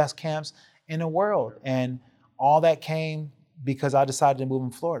one of the best camps in the world. And all that came because I decided to move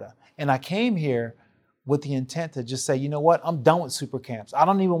in Florida. And I came here with the intent to just say, you know what, I'm done with super camps. I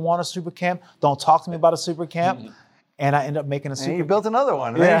don't even want a super camp. Don't talk to me about a super camp. Mm-hmm. And I end up making a super camp. And you built another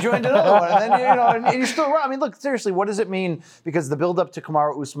one. And then you joined another one. And then, and you're still around. I mean, look, seriously, what does it mean? Because the build-up to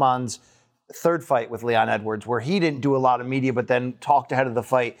Kamaru Usman's third fight with Leon Edwards, where he didn't do a lot of media, but then talked ahead of the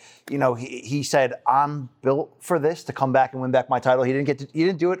fight. You know, he said, "I'm built for this, to come back and win back my title." He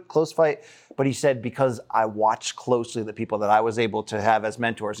didn't do it, close fight, but he said, because I watched closely the people that I was able to have as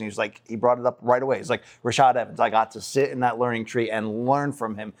mentors, and he brought it up right away. He's like, Rashad Evans, I got to sit in that learning tree and learn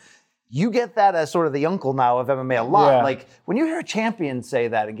from him. You get that as sort of the uncle now of MMA a lot. Yeah. Like, when you hear a champion say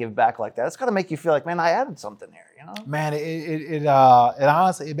that and give back like that, it's got to make you feel like, man, I added something here, you know? Man, it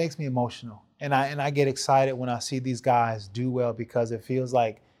honestly, it makes me emotional. And I get excited when I see these guys do well, because it feels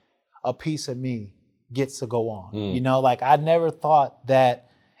like a piece of me gets to go on. You know, like, I never thought that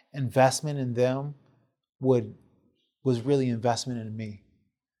investment in them was really investment in me.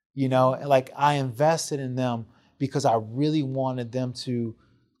 You know, like, I invested in them because I really wanted them to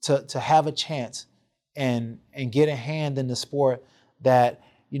have a chance and get a hand in the sport that,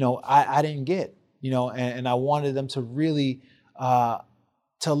 you know, I didn't get, you know, and I wanted them to really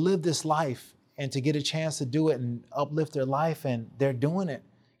to live this life and to get a chance to do it and uplift their life, and they're doing it.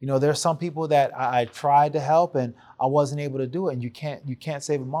 You know, there's some people that I tried to help and I wasn't able to do it, and you can't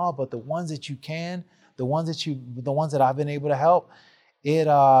save them all, but the ones that you can, the ones that I've been able to help,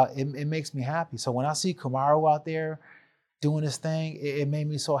 it makes me happy. So when I see Kamaru out there doing his thing, it made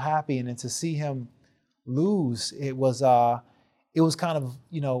me so happy. And then to see him lose, it was kind of,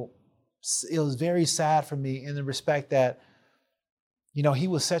 you know, it was very sad for me in the respect that, you know, he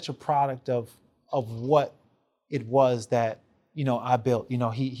was such a product of what it was that, you know, I built. You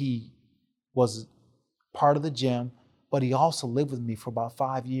know, he was part of the gym, but he also lived with me for about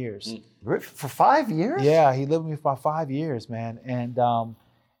 5 years. For 5 years? Yeah, he lived with me for about 5 years, man. And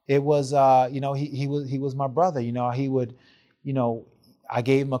it was, you know, he was my brother. You know, he would, you know, I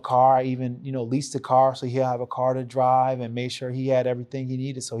gave him a car. I even, you know, leased a car so he'll have a car to drive, and made sure he had everything he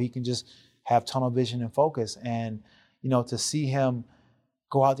needed so he can just have tunnel vision and focus. And, you know, to see him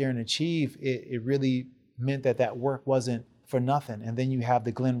go out there and achieve, it really meant that work wasn't for nothing. And then you have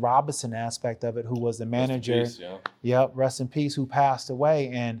the Glenn Robinson aspect of it, who was the manager. Rest in peace, Yep, rest in peace, who passed away.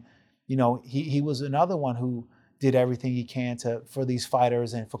 And, you know, he was another one who did everything he can for these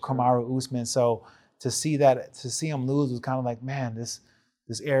fighters and for Kamaru Usman. So to see him lose was kind of like, man, this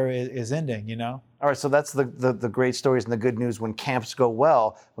era is ending, you know? All right, so that's the great stories and the good news when camps go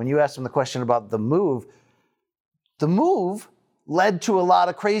well. When you asked him the question about the move led to a lot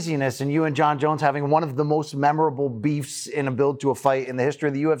of craziness, and you and John Jones having one of the most memorable beefs in a build to a fight in the history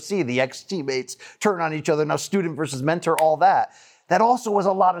of the UFC. The ex-teammates turn on each other, now student versus mentor, all that. That also was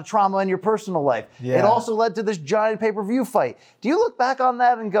a lot of trauma in your personal life. Yeah. It also led to this giant pay-per-view fight. Do you look back on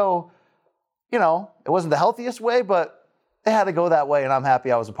that and go, you know, it wasn't the healthiest way, but it had to go that way, and I'm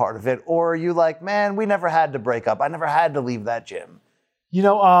happy I was a part of it? Or are you like, man, we never had to break up. I never had to leave that gym. You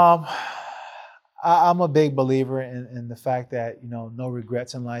know, I'm a big believer in the fact that, you know, no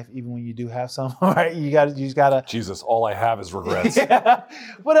regrets in life, even when you do have some, right? You just gotta. Jesus, all I have is regrets. Yeah.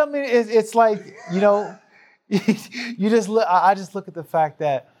 But I mean, it's like, you know, I just look at the fact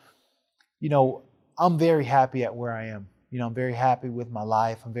that, you know, I'm very happy at where I am. You know, I'm very happy with my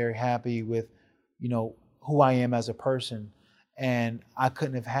life. I'm very happy with, you know, who I am as a person. And I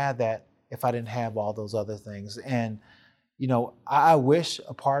couldn't have had that if I didn't have all those other things. And, you know, I wish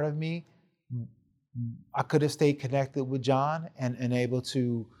a part of me, I could have stayed connected with John and able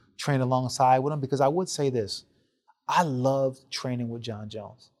to train alongside with him, because I would say this, I loved training with John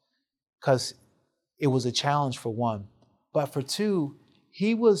Jones. because it was a challenge for one. But for two,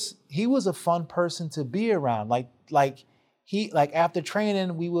 he was a fun person to be around. Like after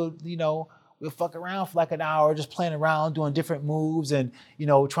training, we would, we'd fuck around for like an hour, just playing around, doing different moves and,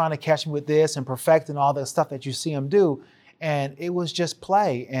 trying to catch me with this and perfecting all the stuff that you see him do. And it was just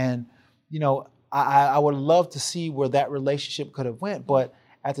play. And, I would love to see where that relationship could have went. But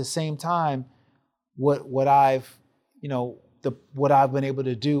at the same time, what I've been able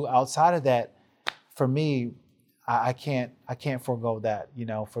to do outside of that, for me, I can't forego that.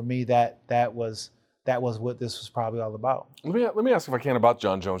 For me, that was what this was probably all about. Let me ask if I can about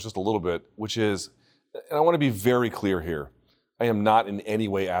Jon Jones just a little bit, which is, and I want to be very clear here. I am not in any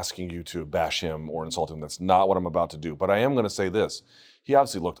way asking you to bash him or insult him. That's not what I'm about to do. But I am going to say this. He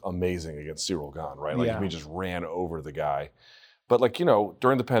obviously looked amazing against Cyril Gane, right? He just ran over the guy. But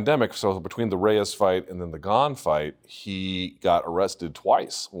during the pandemic, so between the Reyes fight and then the Gane fight, he got arrested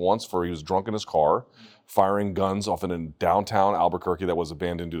twice. Once for he was drunk in his car, firing guns off in downtown Albuquerque that was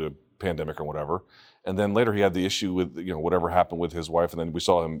abandoned due to pandemic or whatever. And then later he had the issue with, whatever happened with his wife, and then we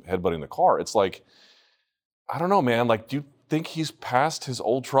saw him headbutting the car. It's like, I don't know, man. Do you think he's past his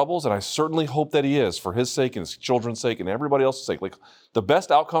old troubles? And I certainly hope that he is, for his sake and his children's sake and everybody else's sake. The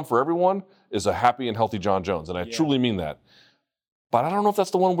best outcome for everyone is a happy and healthy Jon Jones, and I truly mean that. But I don't know if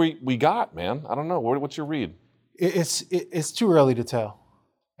that's the one we got, man. I don't know. What's your read? It's too early to tell.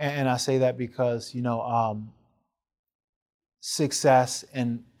 And I say that because, success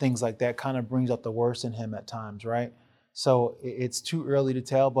and things like that kind of brings up the worst in him at times, right? So it's too early to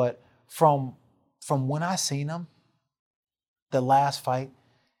tell. But from when I seen him, the last fight,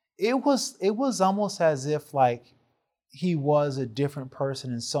 it was almost as if he was a different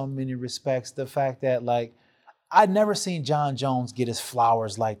person in so many respects. The fact that I'd never seen Jon Jones get his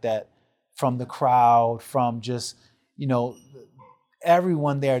flowers like that from the crowd, from just,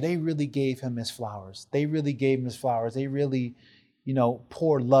 everyone there. They really gave him his flowers. They really,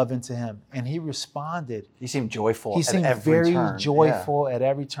 poured love into him. And he responded. He seemed joyful He seemed very joyful at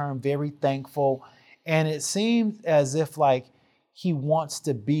every turn, very thankful. And it seemed as if he wants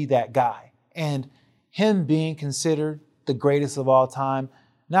to be that guy. And him being considered the greatest of all time,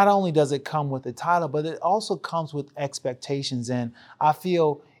 not only does it come with the title, but it also comes with expectations. And I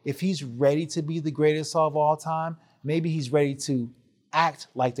feel if he's ready to be the greatest of all time, maybe he's ready to act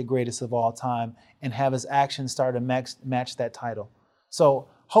like the greatest of all time and have his actions start to match that title. So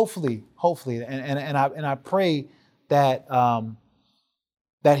hopefully, and I pray that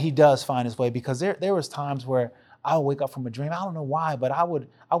that he does find his way, because there was times where I would wake up from a dream. I don't know why, but I would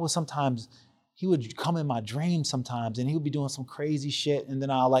sometimes. He would come in my dreams sometimes, and he would be doing some crazy shit. And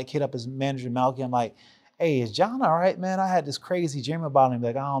then I'll hit up his manager, Malky. I'm like, "Hey, is Jon all right, man? I had this crazy dream about him.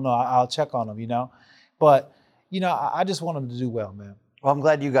 I don't know. I'll check on him, But, I just want him to do well, man. Well, I'm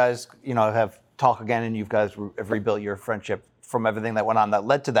glad you guys, have talked again, and you guys have rebuilt your friendship from everything that went on that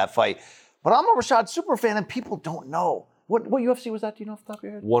led to that fight. But I'm a Rashad super fan, and people don't know. What UFC was that? Do you know off the top of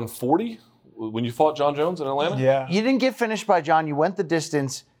your head? 140 when you fought Jon Jones in Atlanta? Yeah. You didn't get finished by Jon. You went the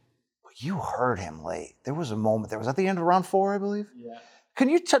distance. You heard him late. There was a moment. There was at the end of round 4, I believe. Yeah. Can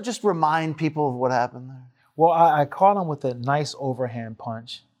you just remind people of what happened there? Well, I caught him with a nice overhand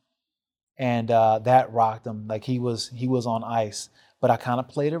punch, and that rocked him. He was on ice. But I kind of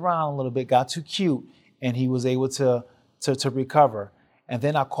played around a little bit, got too cute, and he was able to recover. And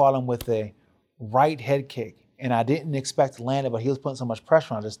then I caught him with a right head kick, and I didn't expect to land it, but he was putting so much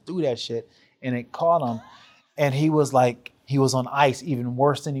pressure on. I just threw that shit, and it caught him, and he was on ice, even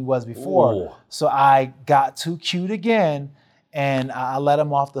worse than he was before. Ooh. So I got too cute again, and I let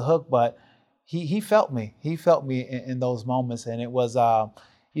him off the hook. But he felt me. He felt me in those moments, and it was, I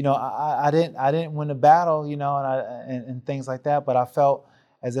didn't win the battle, and things like that. But I felt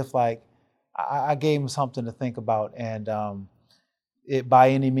as if I gave him something to think about, and it by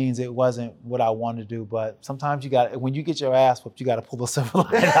any means it wasn't what I wanted to do. But sometimes when you get your ass whooped, you got to pull the silver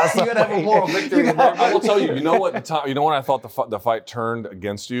line out. You got to have a moral victory. I will tell you. You know what? When I thought the fight turned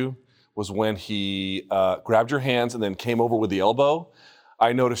against you was when he grabbed your hands and then came over with the elbow.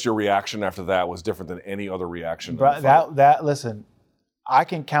 I noticed your reaction after that was different than any other reaction. Listen, I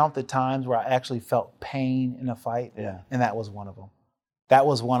can count the times where I actually felt pain in a fight, and that was one of them. That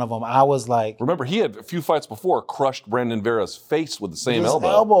was one of them. I was like... Remember, he had a few fights before crushed Brandon Vera's face with the same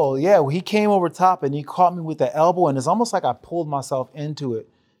elbow. Yeah. He came over top and he caught me with the elbow, and it's almost like I pulled myself into it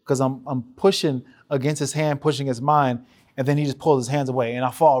because I'm pushing against his hand, pushing his mind, and then he just pulls his hands away, and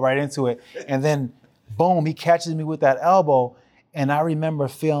I fall right into it. And then, boom, he catches me with that elbow, and I remember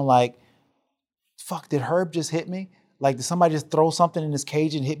feeling like, fuck, did Herb just hit me? Did somebody just throw something in his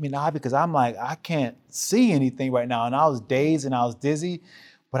cage and hit me in the eye? Because I'm like, I can't see anything right now. And I was dazed and I was dizzy.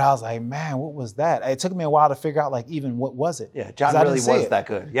 But I was like, man, what was that? It took me a while to figure out, like, even what was it? Yeah, John really was that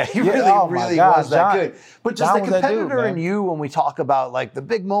good. Yeah, he really God, was that good. But just John the competitor in you, when we talk about like the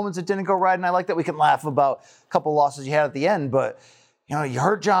big moments that didn't go right, and I like that we can laugh about a couple losses you had at the end, but you know, you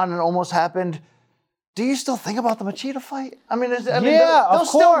hurt John and it almost happened. Do you still think about the Machida fight? I mean, they'll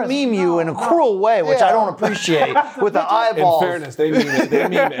still meme you in a cruel way, which I don't appreciate, with the eyeballs. In fairness, they meme it. They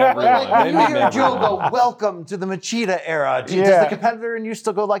meme everyone. They meme everyone. Joe go, welcome to the Machida era. Does the competitor in you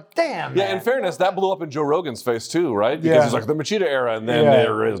still go like, damn, Yeah, man. in fairness, that blew up in Joe Rogan's face too, right? Because he's like, the Machida era, and then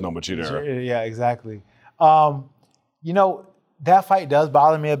there is no Machida era. Yeah, exactly. You know, that fight does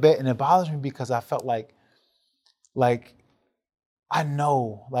bother me a bit, and it bothers me because I felt like I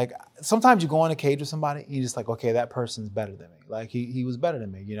know, like, sometimes you go in a cage with somebody and you're just like, okay, that person's better than me. Like, he was better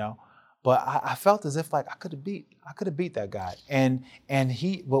than me, you know? But I felt as if, like, I could have beat that guy. And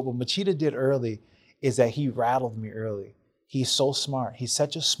what Machida did early is that he rattled me early. He's so smart. He's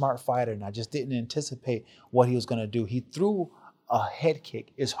such a smart fighter, and I just didn't anticipate what he was going to do. He threw a head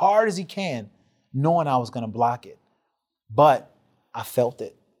kick as hard as he can, knowing I was going to block it. But I felt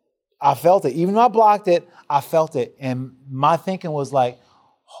it. Even though I blocked it, I felt it. And my thinking was like,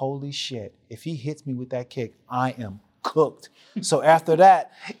 holy shit, if he hits me with that kick, I am cooked. So after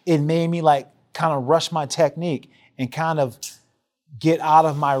that, it made me like kind of rush my technique and kind of get out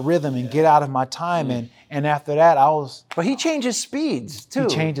of my rhythm and get out of my timing. And after that, I was... But he changes speeds, too. He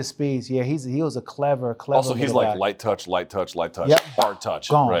changes speeds, yeah. He was a clever Also, he's like guy. light touch, Yep. hard touch.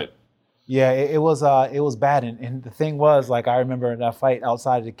 Gone. Right. Yeah, it was bad. And the thing was, like, I remember in that fight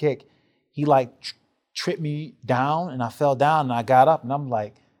outside of the kick, he like tripped me down and I fell down and I got up and I'm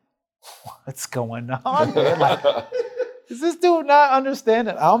like, what's going on, man? Like, is this dude not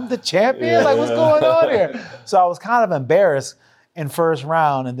understanding I'm the champion? Like, what's going on here? So I was kind of embarrassed in first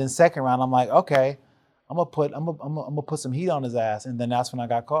round, and then second round, I'm like, okay, I'm gonna put some heat on his ass, and then that's when I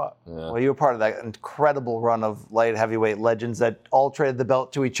got caught. Yeah. Well, you were part of that incredible run of light heavyweight legends that all traded the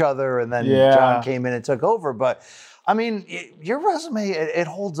belt to each other, and then John came in and took over. But I mean, your resume, it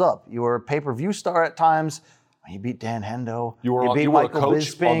holds up. You were a pay-per-view star at times. You beat Dan Hendo. You were a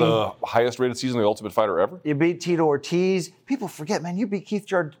coach on the highest-rated season of The Ultimate Fighter ever? You beat Tito Ortiz. People forget, man, you beat Keith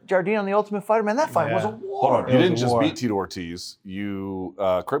Jardine on The Ultimate Fighter. Man, that fight was a war. Hold on. You didn't just beat Tito Ortiz. You,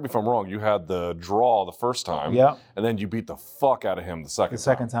 correct me if I'm wrong, you had the draw the first time. Yeah. And then you beat the fuck out of him the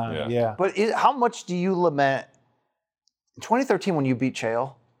second time. Yeah. But how much do you lament, in 2013 when you beat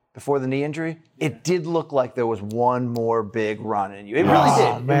Chael, before the knee injury, it did look like there was one more big run in you. It really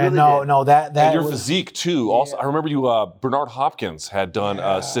did. Man, that and your physique too. Yeah. Also, I remember you. Bernard Hopkins had done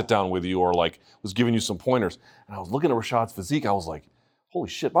a sit down with you, or like was giving you some pointers. And I was looking at Rashad's physique. I was like, holy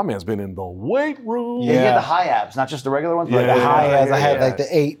shit, my man's been in the weight room. Yeah, you had the high abs, not just the regular ones. But the high abs. I had like the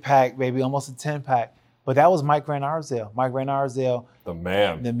 8-pack, maybe almost a 10-pack. But that was Mike Van Arsdale. Mike Van Arsdale, the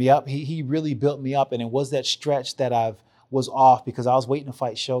man. Then me up. He really built me up, and it was that stretch that was off because I was waiting to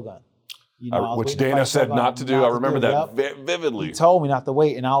fight Shogun. You know, which Dana said not to do. I remember that vividly. He told me not to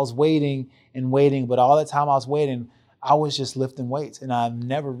wait, and I was waiting and waiting. But all the time I was waiting, I was just lifting weights, and I've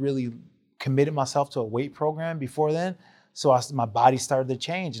never really committed myself to a weight program before then. So my body started to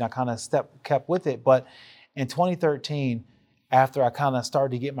change, and I kind of kept with it. But in 2013, after I kind of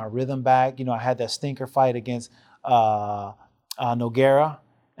started to get my rhythm back, you know, I had that stinker fight against Nogueira,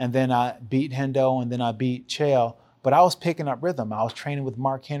 and then I beat Hendo, and then I beat Chael. But I was picking up rhythm. I was training with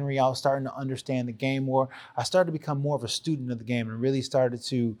Mark Henry. I was starting to understand the game more. I started to become more of a student of the game and really started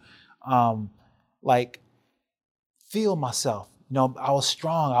to feel myself. You know, I was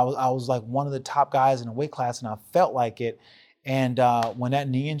strong. I was like one of the top guys in the weight class, and I felt like it. And when that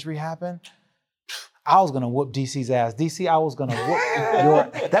knee injury happened, I was gonna whoop DC's ass. DC, I was gonna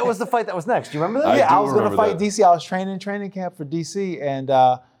whoop That was the fight that was next. Do you remember that? I was gonna fight DC. I was training camp for DC, and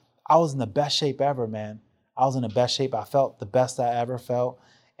I was in the best shape ever, man. I was in the best shape. I felt the best I ever felt.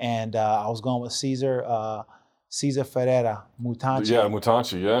 And I was going with Cesar Ferreira, Mutanchi. Yeah,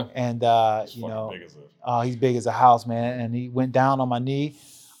 Mutanchi, yeah. And, you know, he's big as a house, man. And he went down on my knee.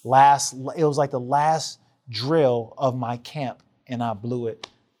 It was like the last drill of my camp, and I blew it.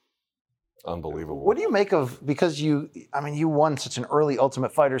 Unbelievable. What do you make of, because you won such an early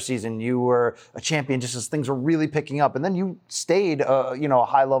Ultimate Fighter season, you were a champion just as things were really picking up, and then you stayed a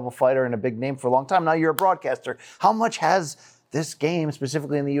high-level fighter and a big name for a long time. Now you're a broadcaster. How much has this game,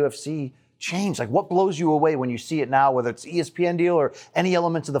 specifically in the UFC, changed? Like, what blows you away when you see it now, whether it's ESPN deal or any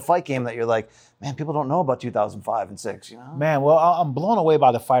elements of the fight game that you're like, man, people don't know about 2005 and 2006, you know? Man, well, I'm blown away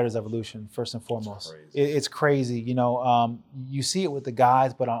by the fighter's evolution, first and foremost. It's crazy, you know. You see it with the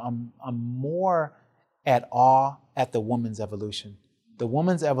guys, but I'm more at awe at the woman's evolution. the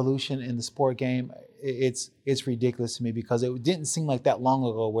women's evolution in the sport game, it's ridiculous to me because it didn't seem like that long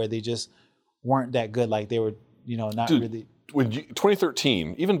ago where they just weren't that good. Like they were, not really. When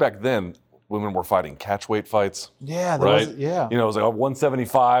 2013, even back then, women were fighting catchweight fights. Yeah, right. It was like a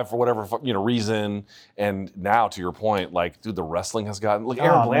 175 for whatever reason. And now, to your point, like, dude, the wrestling has gotten like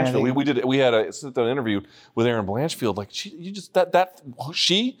Erin Blanchfield. We had a sit-down interview with Erin Blanchfield. Like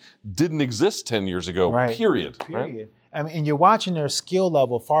she didn't exist 10 years ago. Right. Period. Right? I mean, and you're watching their skill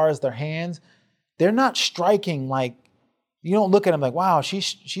level, as far as their hands. They're not striking like. You don't look at them like, wow,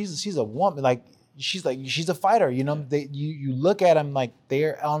 she's a woman. Like she's a fighter. You look at them like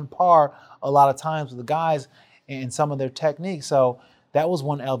they're on par a lot of times with the guys in some of their techniques. So that was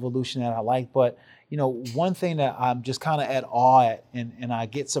one evolution that I liked. But one thing that I'm just kind of at awe at, and I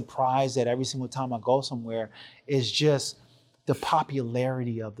get surprised at every single time I go somewhere, is just the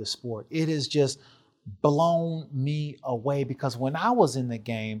popularity of the sport. It has just blown me away because when I was in the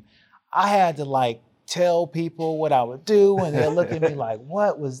game, I had to tell people what I would do, and they'll look at me like,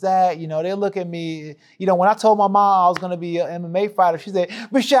 what was that? They look at me, when I told my mom I was gonna be an MMA fighter, she said,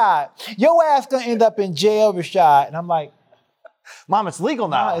 Rashad, your ass gonna end up in jail, Rashad. And I'm like, Mom, it's legal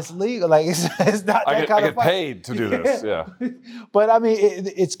now. Nah, it's legal. Like it's not that kind of I get paid to do this, yeah. But I mean,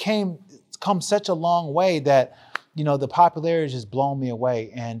 it's come such a long way that, the popularity has just blown me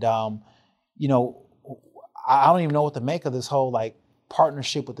away. And, I don't even know what to make of this whole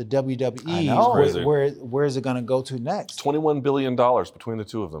partnership with the WWE. I know. Where is it going to go to next? $21 billion between the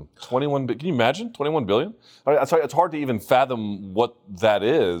two of them. Can you imagine? $21 billion? It's hard to even fathom what that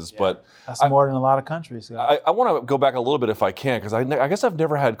is, but that's more than a lot of countries. Yeah. I want to go back a little bit if I can, because I guess I've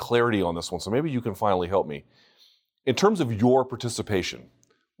never had clarity on this one, so maybe you can finally help me. In terms of your participation,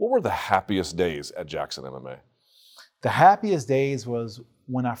 what were the happiest days at Jackson MMA? The happiest days was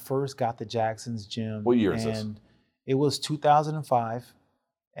when I first got to Jackson's gym. What year is this? It was 2005,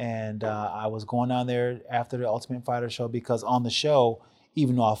 and I was going down there after the Ultimate Fighter show because on the show,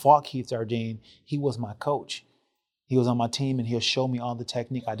 even though I fought Keith Jardine, he was my coach. He was on my team, and he'll show me all the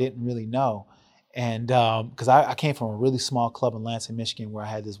technique I didn't really know. And because I came from a really small club in Lansing, Michigan, where I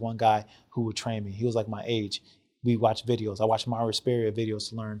had this one guy who would train me. He was like my age. We watched videos. I watched Mario Sperria videos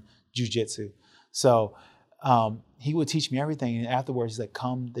to learn jiu-jitsu. So he would teach me everything, and afterwards he's like,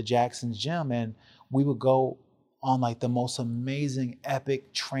 come to Jackson's gym, and we would go on the most amazing,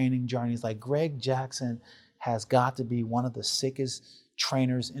 epic training journeys. Like Greg Jackson has got to be one of the sickest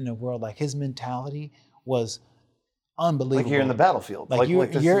trainers in the world. Like his mentality was unbelievable. Like you're in the battlefield.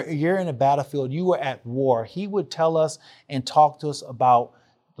 You're in a battlefield. You were at war. He would tell us and talk to us about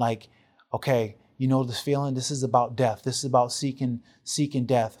okay, this feeling, this is about death. This is about seeking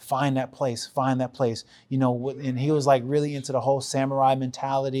death. Find that place. And he was really into the whole samurai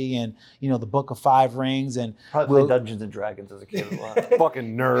mentality and, the Book of Five Rings. And probably played Dungeons and Dragons as a kid a lot.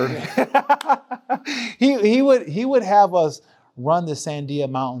 Fucking nerd. he would have us run the Sandia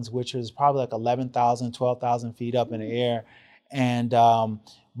Mountains, which is probably 11,000, 12,000 feet up in the air. And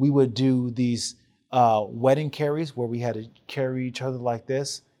we would do these wedding carries where we had to carry each other like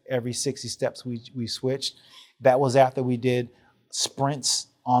this. Every 60 steps we switched. That was after we did sprints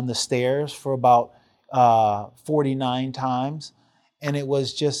on the stairs for about 49 times. And it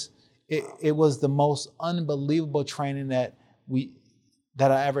was just, it was the most unbelievable training that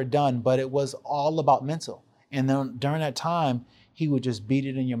I ever done, but it was all about mental. And then during that time, he would just beat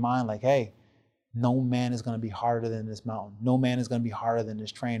it in your mind like, hey, no man is gonna be harder than this mountain. No man is gonna be harder than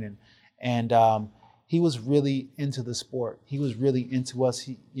this training. And he was really into the sport. He was really into us.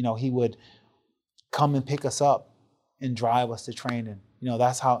 He would come and pick us up and drive us to training.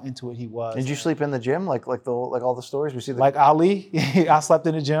 That's how into it he was. Did you sleep in the gym, like all the stories we see? Like Ali, I slept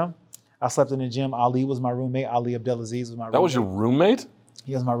in the gym. Ali was my roommate. Ali Abdelaziz was my roommate. That was your roommate?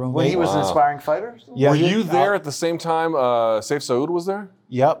 He was my roommate. When he was an inspiring fighter? Yeah, were you there at the same time Saif Saud was there?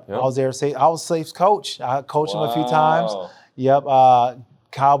 Yep. I was there. I was Saif's coach. I coached him a few times. Yep.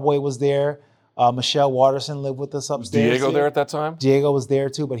 Cowboy was there. Michelle Watterson lived with us upstairs. Diego there at that time? Diego was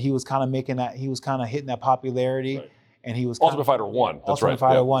there too, but he was kind of hitting that popularity. Right. And he was Ultimate Fighter 1. That's Ultimate right.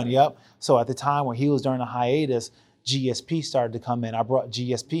 Fighter 1, yep. So at the time when he was during a hiatus, GSP started to come in. I brought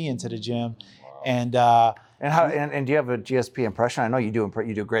GSP into the gym. Wow. And do you have a GSP impression? I know you do.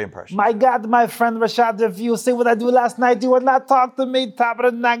 You do a great impression. My God, my friend Rashad, if you see what I do last night, you would not talk to me. Top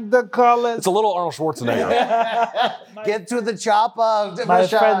of the neck, the colors. It's a little Arnold Schwarzenegger. Get to the chopper, my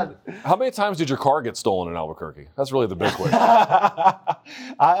Rashad. Friend. How many times did your car get stolen in Albuquerque? That's really the big question.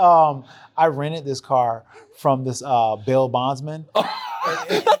 I rented this car from this bail bondsman.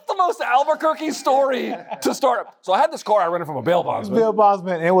 That's the most Albuquerque story to start. So I had this car I rented from a bail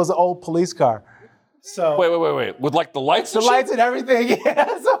bondsman. And it was an old police car. So Wait. With like the lights and shit? lights and everything.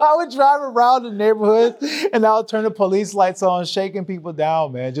 Yeah. So I would drive around the neighborhood and I would turn the police lights on, shaking people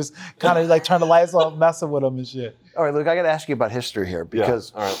down, man. Just kind of like turn the lights on, messing with them and shit. All right, Luke, I got to ask you about history here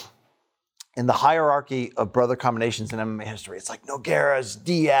because All right. in the hierarchy of brother combinations in MMA history, it's like Nogueira's,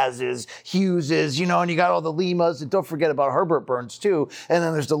 Diaz's, Hughes's, and you got all the Limas, and don't forget about Herbert Burns too. And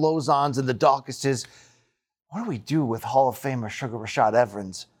then there's the Lozons and the Dawkinses. What do we do with Hall of Famer Sugar Rashad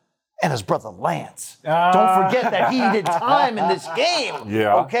Evans and his brother Lance? Don't forget that he did time in this game.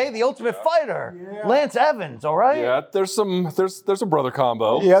 Yeah. Okay, the Ultimate Fighter, Lance Evans. All right. Yeah, there's a brother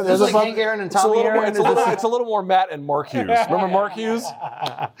combo. Yeah, There's like Hank Aaron and Tommy Aaron. It's a little more Matt and Mark Hughes. Remember Mark Hughes?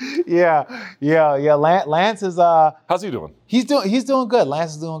 Yeah. Lance is How's he doing? he's doing good.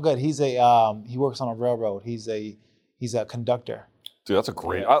 Lance is doing good. He's he works on a railroad. He's a conductor. Dude, that's a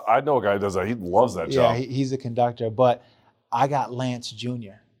great. I know a guy who does that. He loves that job. Yeah, he's a conductor. But I got Lance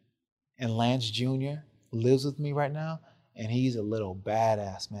Jr. And Lance Jr. lives with me right now, and he's a little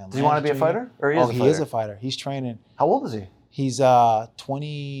badass, man. Does he want to be a fighter? Or He is a fighter. He's training. How old is he? He's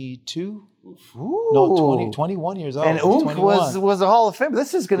 22. Ooh. No, 21 years old. And Unk was a Hall of Fame.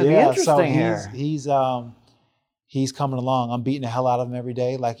 This is going to be interesting here. He's coming along. I'm beating the hell out of him every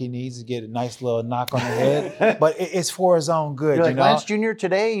day like he needs to get a nice little knock on the head. But it's for his own good. You're like, Lance Jr.,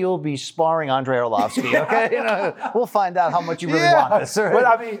 today you'll be sparring Andrei Arlovsky, okay? We'll find out how much you really want this. Right? But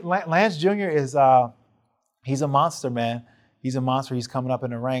I mean, Lance Jr. is, he's a monster, man. He's a monster. He's coming up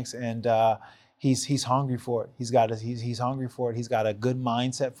in the ranks, and he's hungry for it. He's hungry for it. He's got a good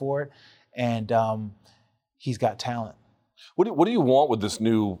mindset for it, and he's got talent. What do you want with this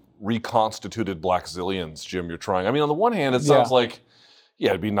new reconstituted Black Zillions, Jim, you're trying? I mean, on the one hand, it sounds like,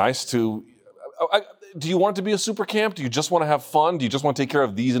 it'd be nice to... do you want it to be a super camp? Do you just want to have fun? Do you just want to take care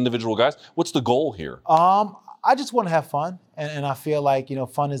of these individual guys? What's the goal here? I just want to have fun, and I feel like,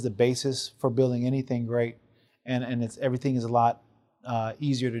 fun is the basis for building anything great, and everything is a lot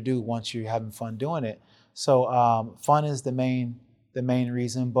easier to do once you're having fun doing it. So fun is the main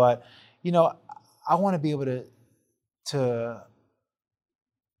reason, but, I want to be able to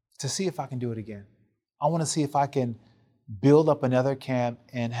see if I can do it again. I want to see if I can build up another camp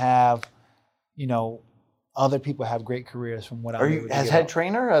and have, other people have great careers from what I'm able to get. As head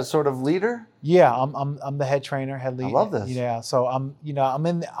trainer, as sort of leader? Yeah, I'm the head trainer, head leader. I love this. Yeah, so I'm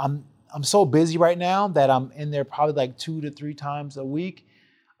so busy right now that I'm in there probably like 2 to 3 times a week,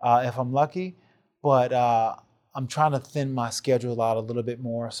 if I'm lucky. But I'm trying to thin my schedule out a little bit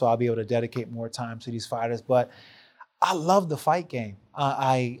more so I'll be able to dedicate more time to these fighters. But I love the fight game.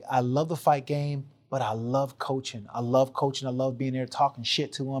 I love the fight game, but I love coaching. I love being there talking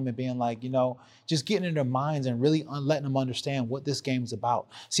shit to them and being like, just getting in their minds and really letting them understand what this game is about.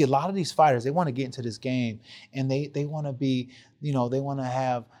 See, a lot of these fighters, they want to get into this game and they want to be, they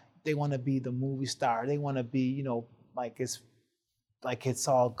want to be the movie star. They want to be, like it's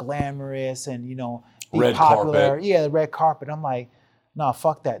all glamorous and, be red popular. Carpet. Yeah, the red carpet. I'm like, no,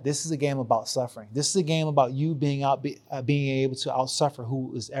 fuck that. This is a game about suffering. This is a game about you being able to outsuffer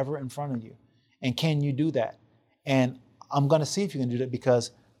who is ever in front of you. And can you do that? And I'm going to see if you can do that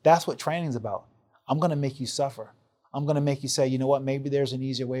because that's what training's about. I'm going to make you suffer. I'm going to make you say, you know what, maybe there's an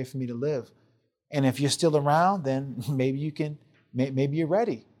easier way for me to live. And if you're still around, then maybe you're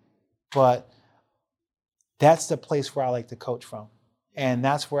ready. But that's the place where I like to coach from. And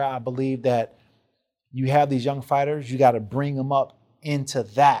that's where I believe that you have these young fighters, you got to bring them up into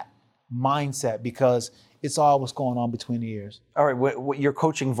that mindset because it's all what's going on between the ears. All right, what your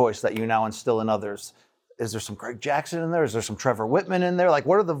coaching voice that you now instill in others, is there some Greg Jackson in there? Is there some Trevor Whitman in there? Like,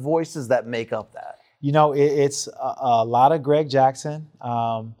 what are the voices that make up that? It's a lot of Greg Jackson,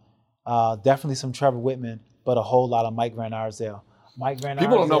 definitely some Trevor Whitman, but a whole lot of Mike Van Arsdale.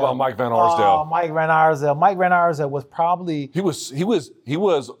 People don't know about Mike Van Arsdale. Mike Van Arsdale. Mike Van Arsdale was probably... He was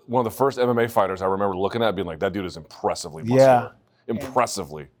one of the first MMA fighters I remember looking at being like, that dude is impressively muscular. Yeah.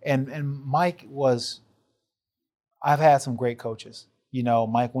 Impressively. And Mike was... I've had some great coaches.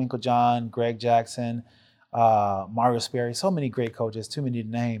 Mike Winklejohn, Greg Jackson, Mario Sperry, so many great coaches, too many to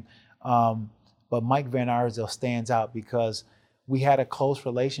name. But Mike Van Arsdale stands out because we had a close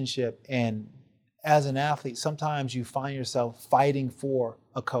relationship, and as an athlete, sometimes you find yourself fighting for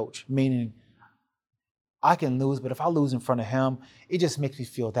a coach, meaning I can lose, but if I lose in front of him, it just makes me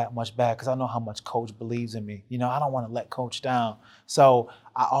feel that much bad because I know how much coach believes in me. I don't want to let coach down. So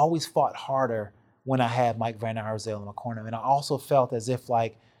I always fought harder when I had Mike Van Arsdale in my corner. And I also felt as if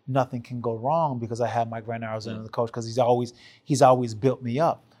like nothing can go wrong because I had Mike Van Arsdale in the coach because he's always built me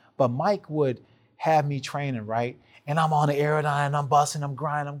up. But Mike would have me training, right? And I'm on the aerodyne, I'm busting, I'm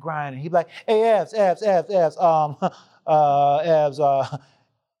grinding. He'd be like, hey, Abs,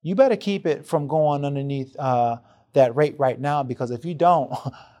 you better keep it from going underneath that rate right now, because if you don't,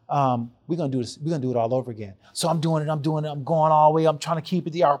 we're gonna do this. We're gonna do it all over again. So I'm doing it. I'm going all the way. I'm trying to keep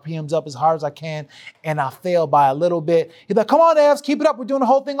the RPMs up as hard as I can, and I fail by a little bit. He's like, "Come on, Evs, keep it up. We're doing the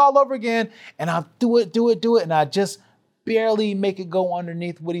whole thing all over again." And I do it, and I just barely make it go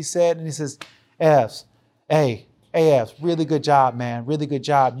underneath what he said. And he says, "Evs, hey, Evs, really good job, man. Really good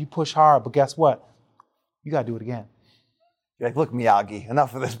job. You push hard, but guess what? You gotta do it again." You're like, "Look, Miyagi,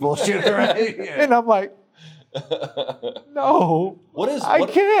 enough of this bullshit already." And I'm like, no, I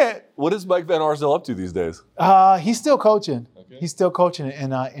can't. What is Mike Van Arsdale up to these days? He's still coaching. Okay. He's still coaching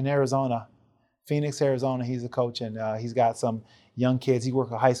in Arizona, Phoenix, Arizona. He's a coach, and he's got some young kids. He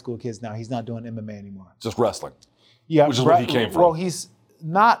works with high school kids now. He's not doing MMA anymore. Just wrestling. Yeah, which is where he came from. Well, he's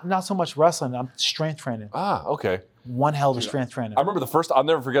not so much wrestling. I'm strength training. Ah, okay. One hell of a strength trainer. I remember I'll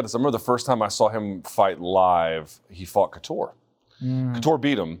never forget this. I remember the first time I saw him fight live, he fought Couture. Couture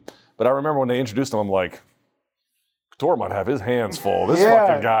beat him, but I remember when they introduced him, I'm like, Couture might have his hands full. This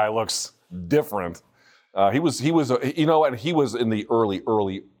fucking guy looks different. He was in the early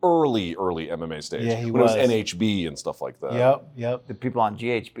MMA stage. Yeah, he when was. It was NHB and stuff like that. Yep. The people on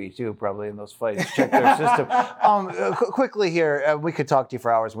GHB too, probably in those fights, check their system. Quickly here, we could talk to you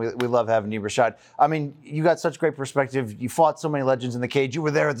for hours. We love having you, Rashad. I mean, you got such great perspective. You fought so many legends in the cage. You were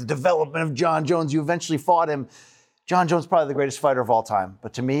there at the development of John Jones. You eventually fought him. John Jones, probably the greatest fighter of all time.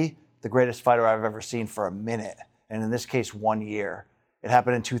 But to me, the greatest fighter I've ever seen for a minute. And in this case, 1 year. It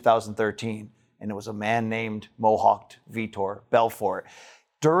happened in 2013. And it was a man named Mohawked Vitor Belfort.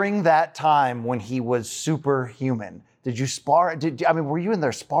 During that time when he was superhuman, did you spar? Were you in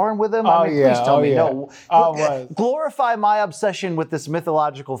there sparring with him? Please tell me. No. Glorify my obsession with this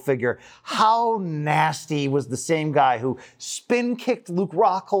mythological figure. How nasty was the same guy who spin kicked Luke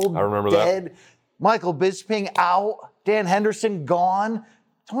Rockhold dead? That. Michael Bisping out. Dan Henderson gone.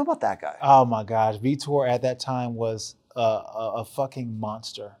 Tell me about that guy. Oh my gosh, Vitor at that time was a fucking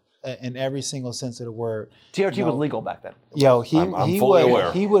monster in every single sense of the word. TRT was legal back then.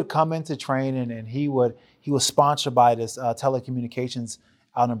 He would come into training, and he was sponsored by this telecommunications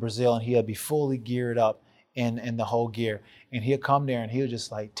out in Brazil, and he'd be fully geared up in the whole gear. And he'd come there and he would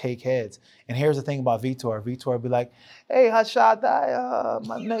just like take heads. And here's the thing about Vitor. Vitor would be like, "Hey, Rashad,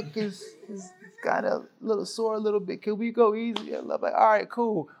 my neck is kind of a little sore a little bit. Can we go easy?" I'm like, "All right,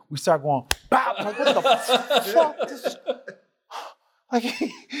 cool." We start going, "Bop!" I'm like, what the fuck? Like,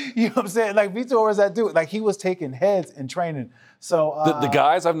 you know what I'm saying? Like, Vitor was that dude. Like, he was taking heads in training. So the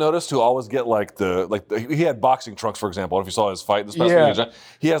guys I've noticed who always get he had boxing trunks, for example. If you saw his fight this past weekend,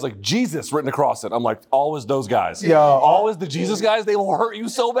 he has like Jesus written across it. I'm like, always those guys. Always the Jesus guys. They will hurt you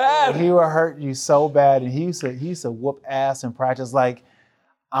so bad. He will hurt you so bad, and he used to whoop ass in practice. Like,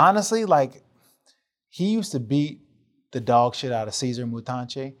 honestly, like, he used to beat the dog shit out of Cesar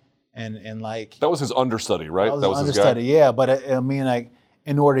Mutanche. And like that was his understudy, right? That was his understudy, yeah. But I mean, like,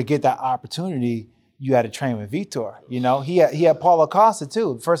 in order to get that opportunity, you had to train with Vitor. You know, he had Paulo Costa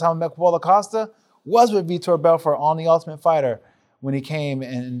too. The first time I met Paulo Costa was with Vitor Belfort on The Ultimate Fighter when he came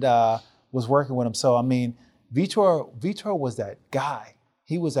and was working with him. So I mean, Vitor was that guy.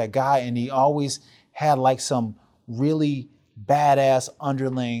 He was that guy, and he always had like some really badass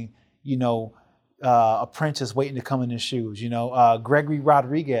underling, you know, apprentice waiting to come in his shoes, you know. Gregory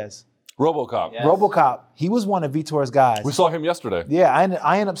Rodriguez. RoboCop. Yes. RoboCop. He was one of Vitor's guys. We saw him yesterday. Yeah, I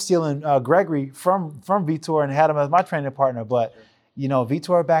ended up stealing Gregory from Vitor and had him as my training partner. But, you know,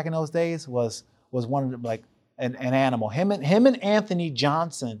 Vitor back in those days was one of them, like an animal. Him and Anthony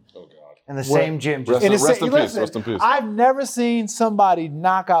Johnson. Oh, God. In the same gym. Rest in peace. I've never seen somebody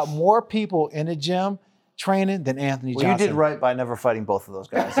knock out more people in a gym training than Anthony Johnson. Well, you did right by never fighting both of those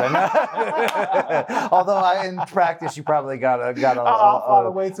guys. Although in practice, you probably got a lot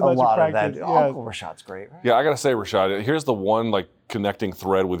of that. Yes. Uncle Rashad's great, right? Yeah, I gotta say, Rashad, here's the one like connecting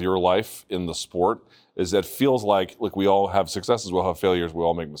thread with your life in the sport is that feels like we all have successes, we all have failures, we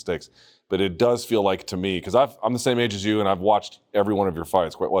all make mistakes. But it does feel like to me, because I'm the same age as you, and I've watched every one of your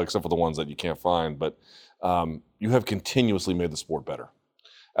fights quite well, except for the ones that you can't find. But you have continuously made the sport better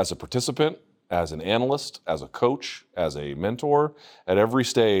as a participant, as an analyst, as a coach, as a mentor, at every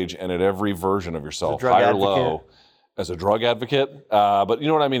stage and at every version of yourself, high or low, as a drug advocate. But you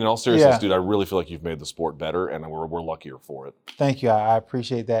know what I mean? In all seriousness, dude, I really feel like you've made the sport better, and we're luckier for it. Thank you. I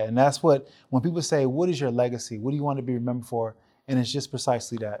appreciate that. And that's when people say, what is your legacy? What do you want to be remembered for? And it's just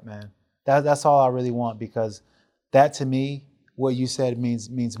precisely that, man. That's all I really want, because that, to me, what you said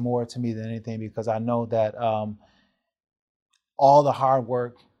means more to me than anything, because I know that all the hard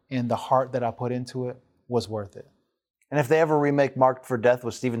work and the heart that I put into it was worth it. And if they ever remake Marked for Death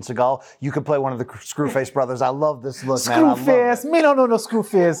with Steven Seagal, you could play one of the Screwface brothers. I love this look, man. Screwface. Me don't know no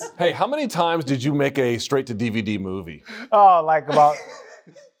Screwface. Hey, how many times did you make a straight-to-DVD movie? Oh, like about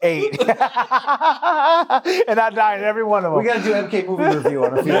 8. And I died in every one of them. We got to do MK movie review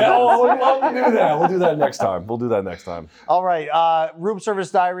on a few. Yeah, we'll do that. We'll do that next time. All right. Room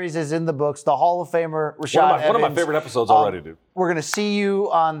Service Diaries is in the books. The Hall of Famer, Rashad Evans. One of my favorite episodes already, dude. We're going to see you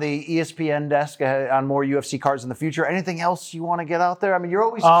on the ESPN desk on more UFC cards in the future. Anything else you want to get out there? I mean, you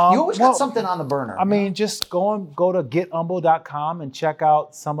always got something on the burner. I mean, just go to getumble.com and check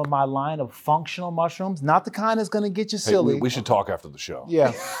out some of my line of functional mushrooms. Not the kind that's going to get you silly. We should talk after the show.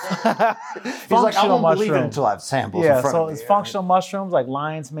 Yeah. He's like, I won't believe it until I have samples in front of me. It's functional mushrooms like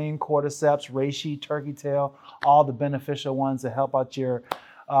lion's mane, cordyceps, reishi, turkey tail, all the beneficial ones that help out your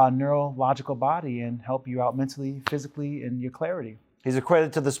neurological body and help you out mentally, physically, and your clarity. He's a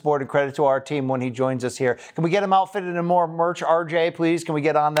credit to the sport and credit to our team when he joins us here. Can we get him outfitted in more merch, RJ, please? Can we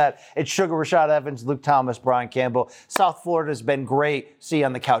get on that? It's Sugar, Rashad Evans, Luke Thomas, Brian Campbell. South Florida's been great. See you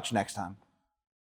on the couch next time.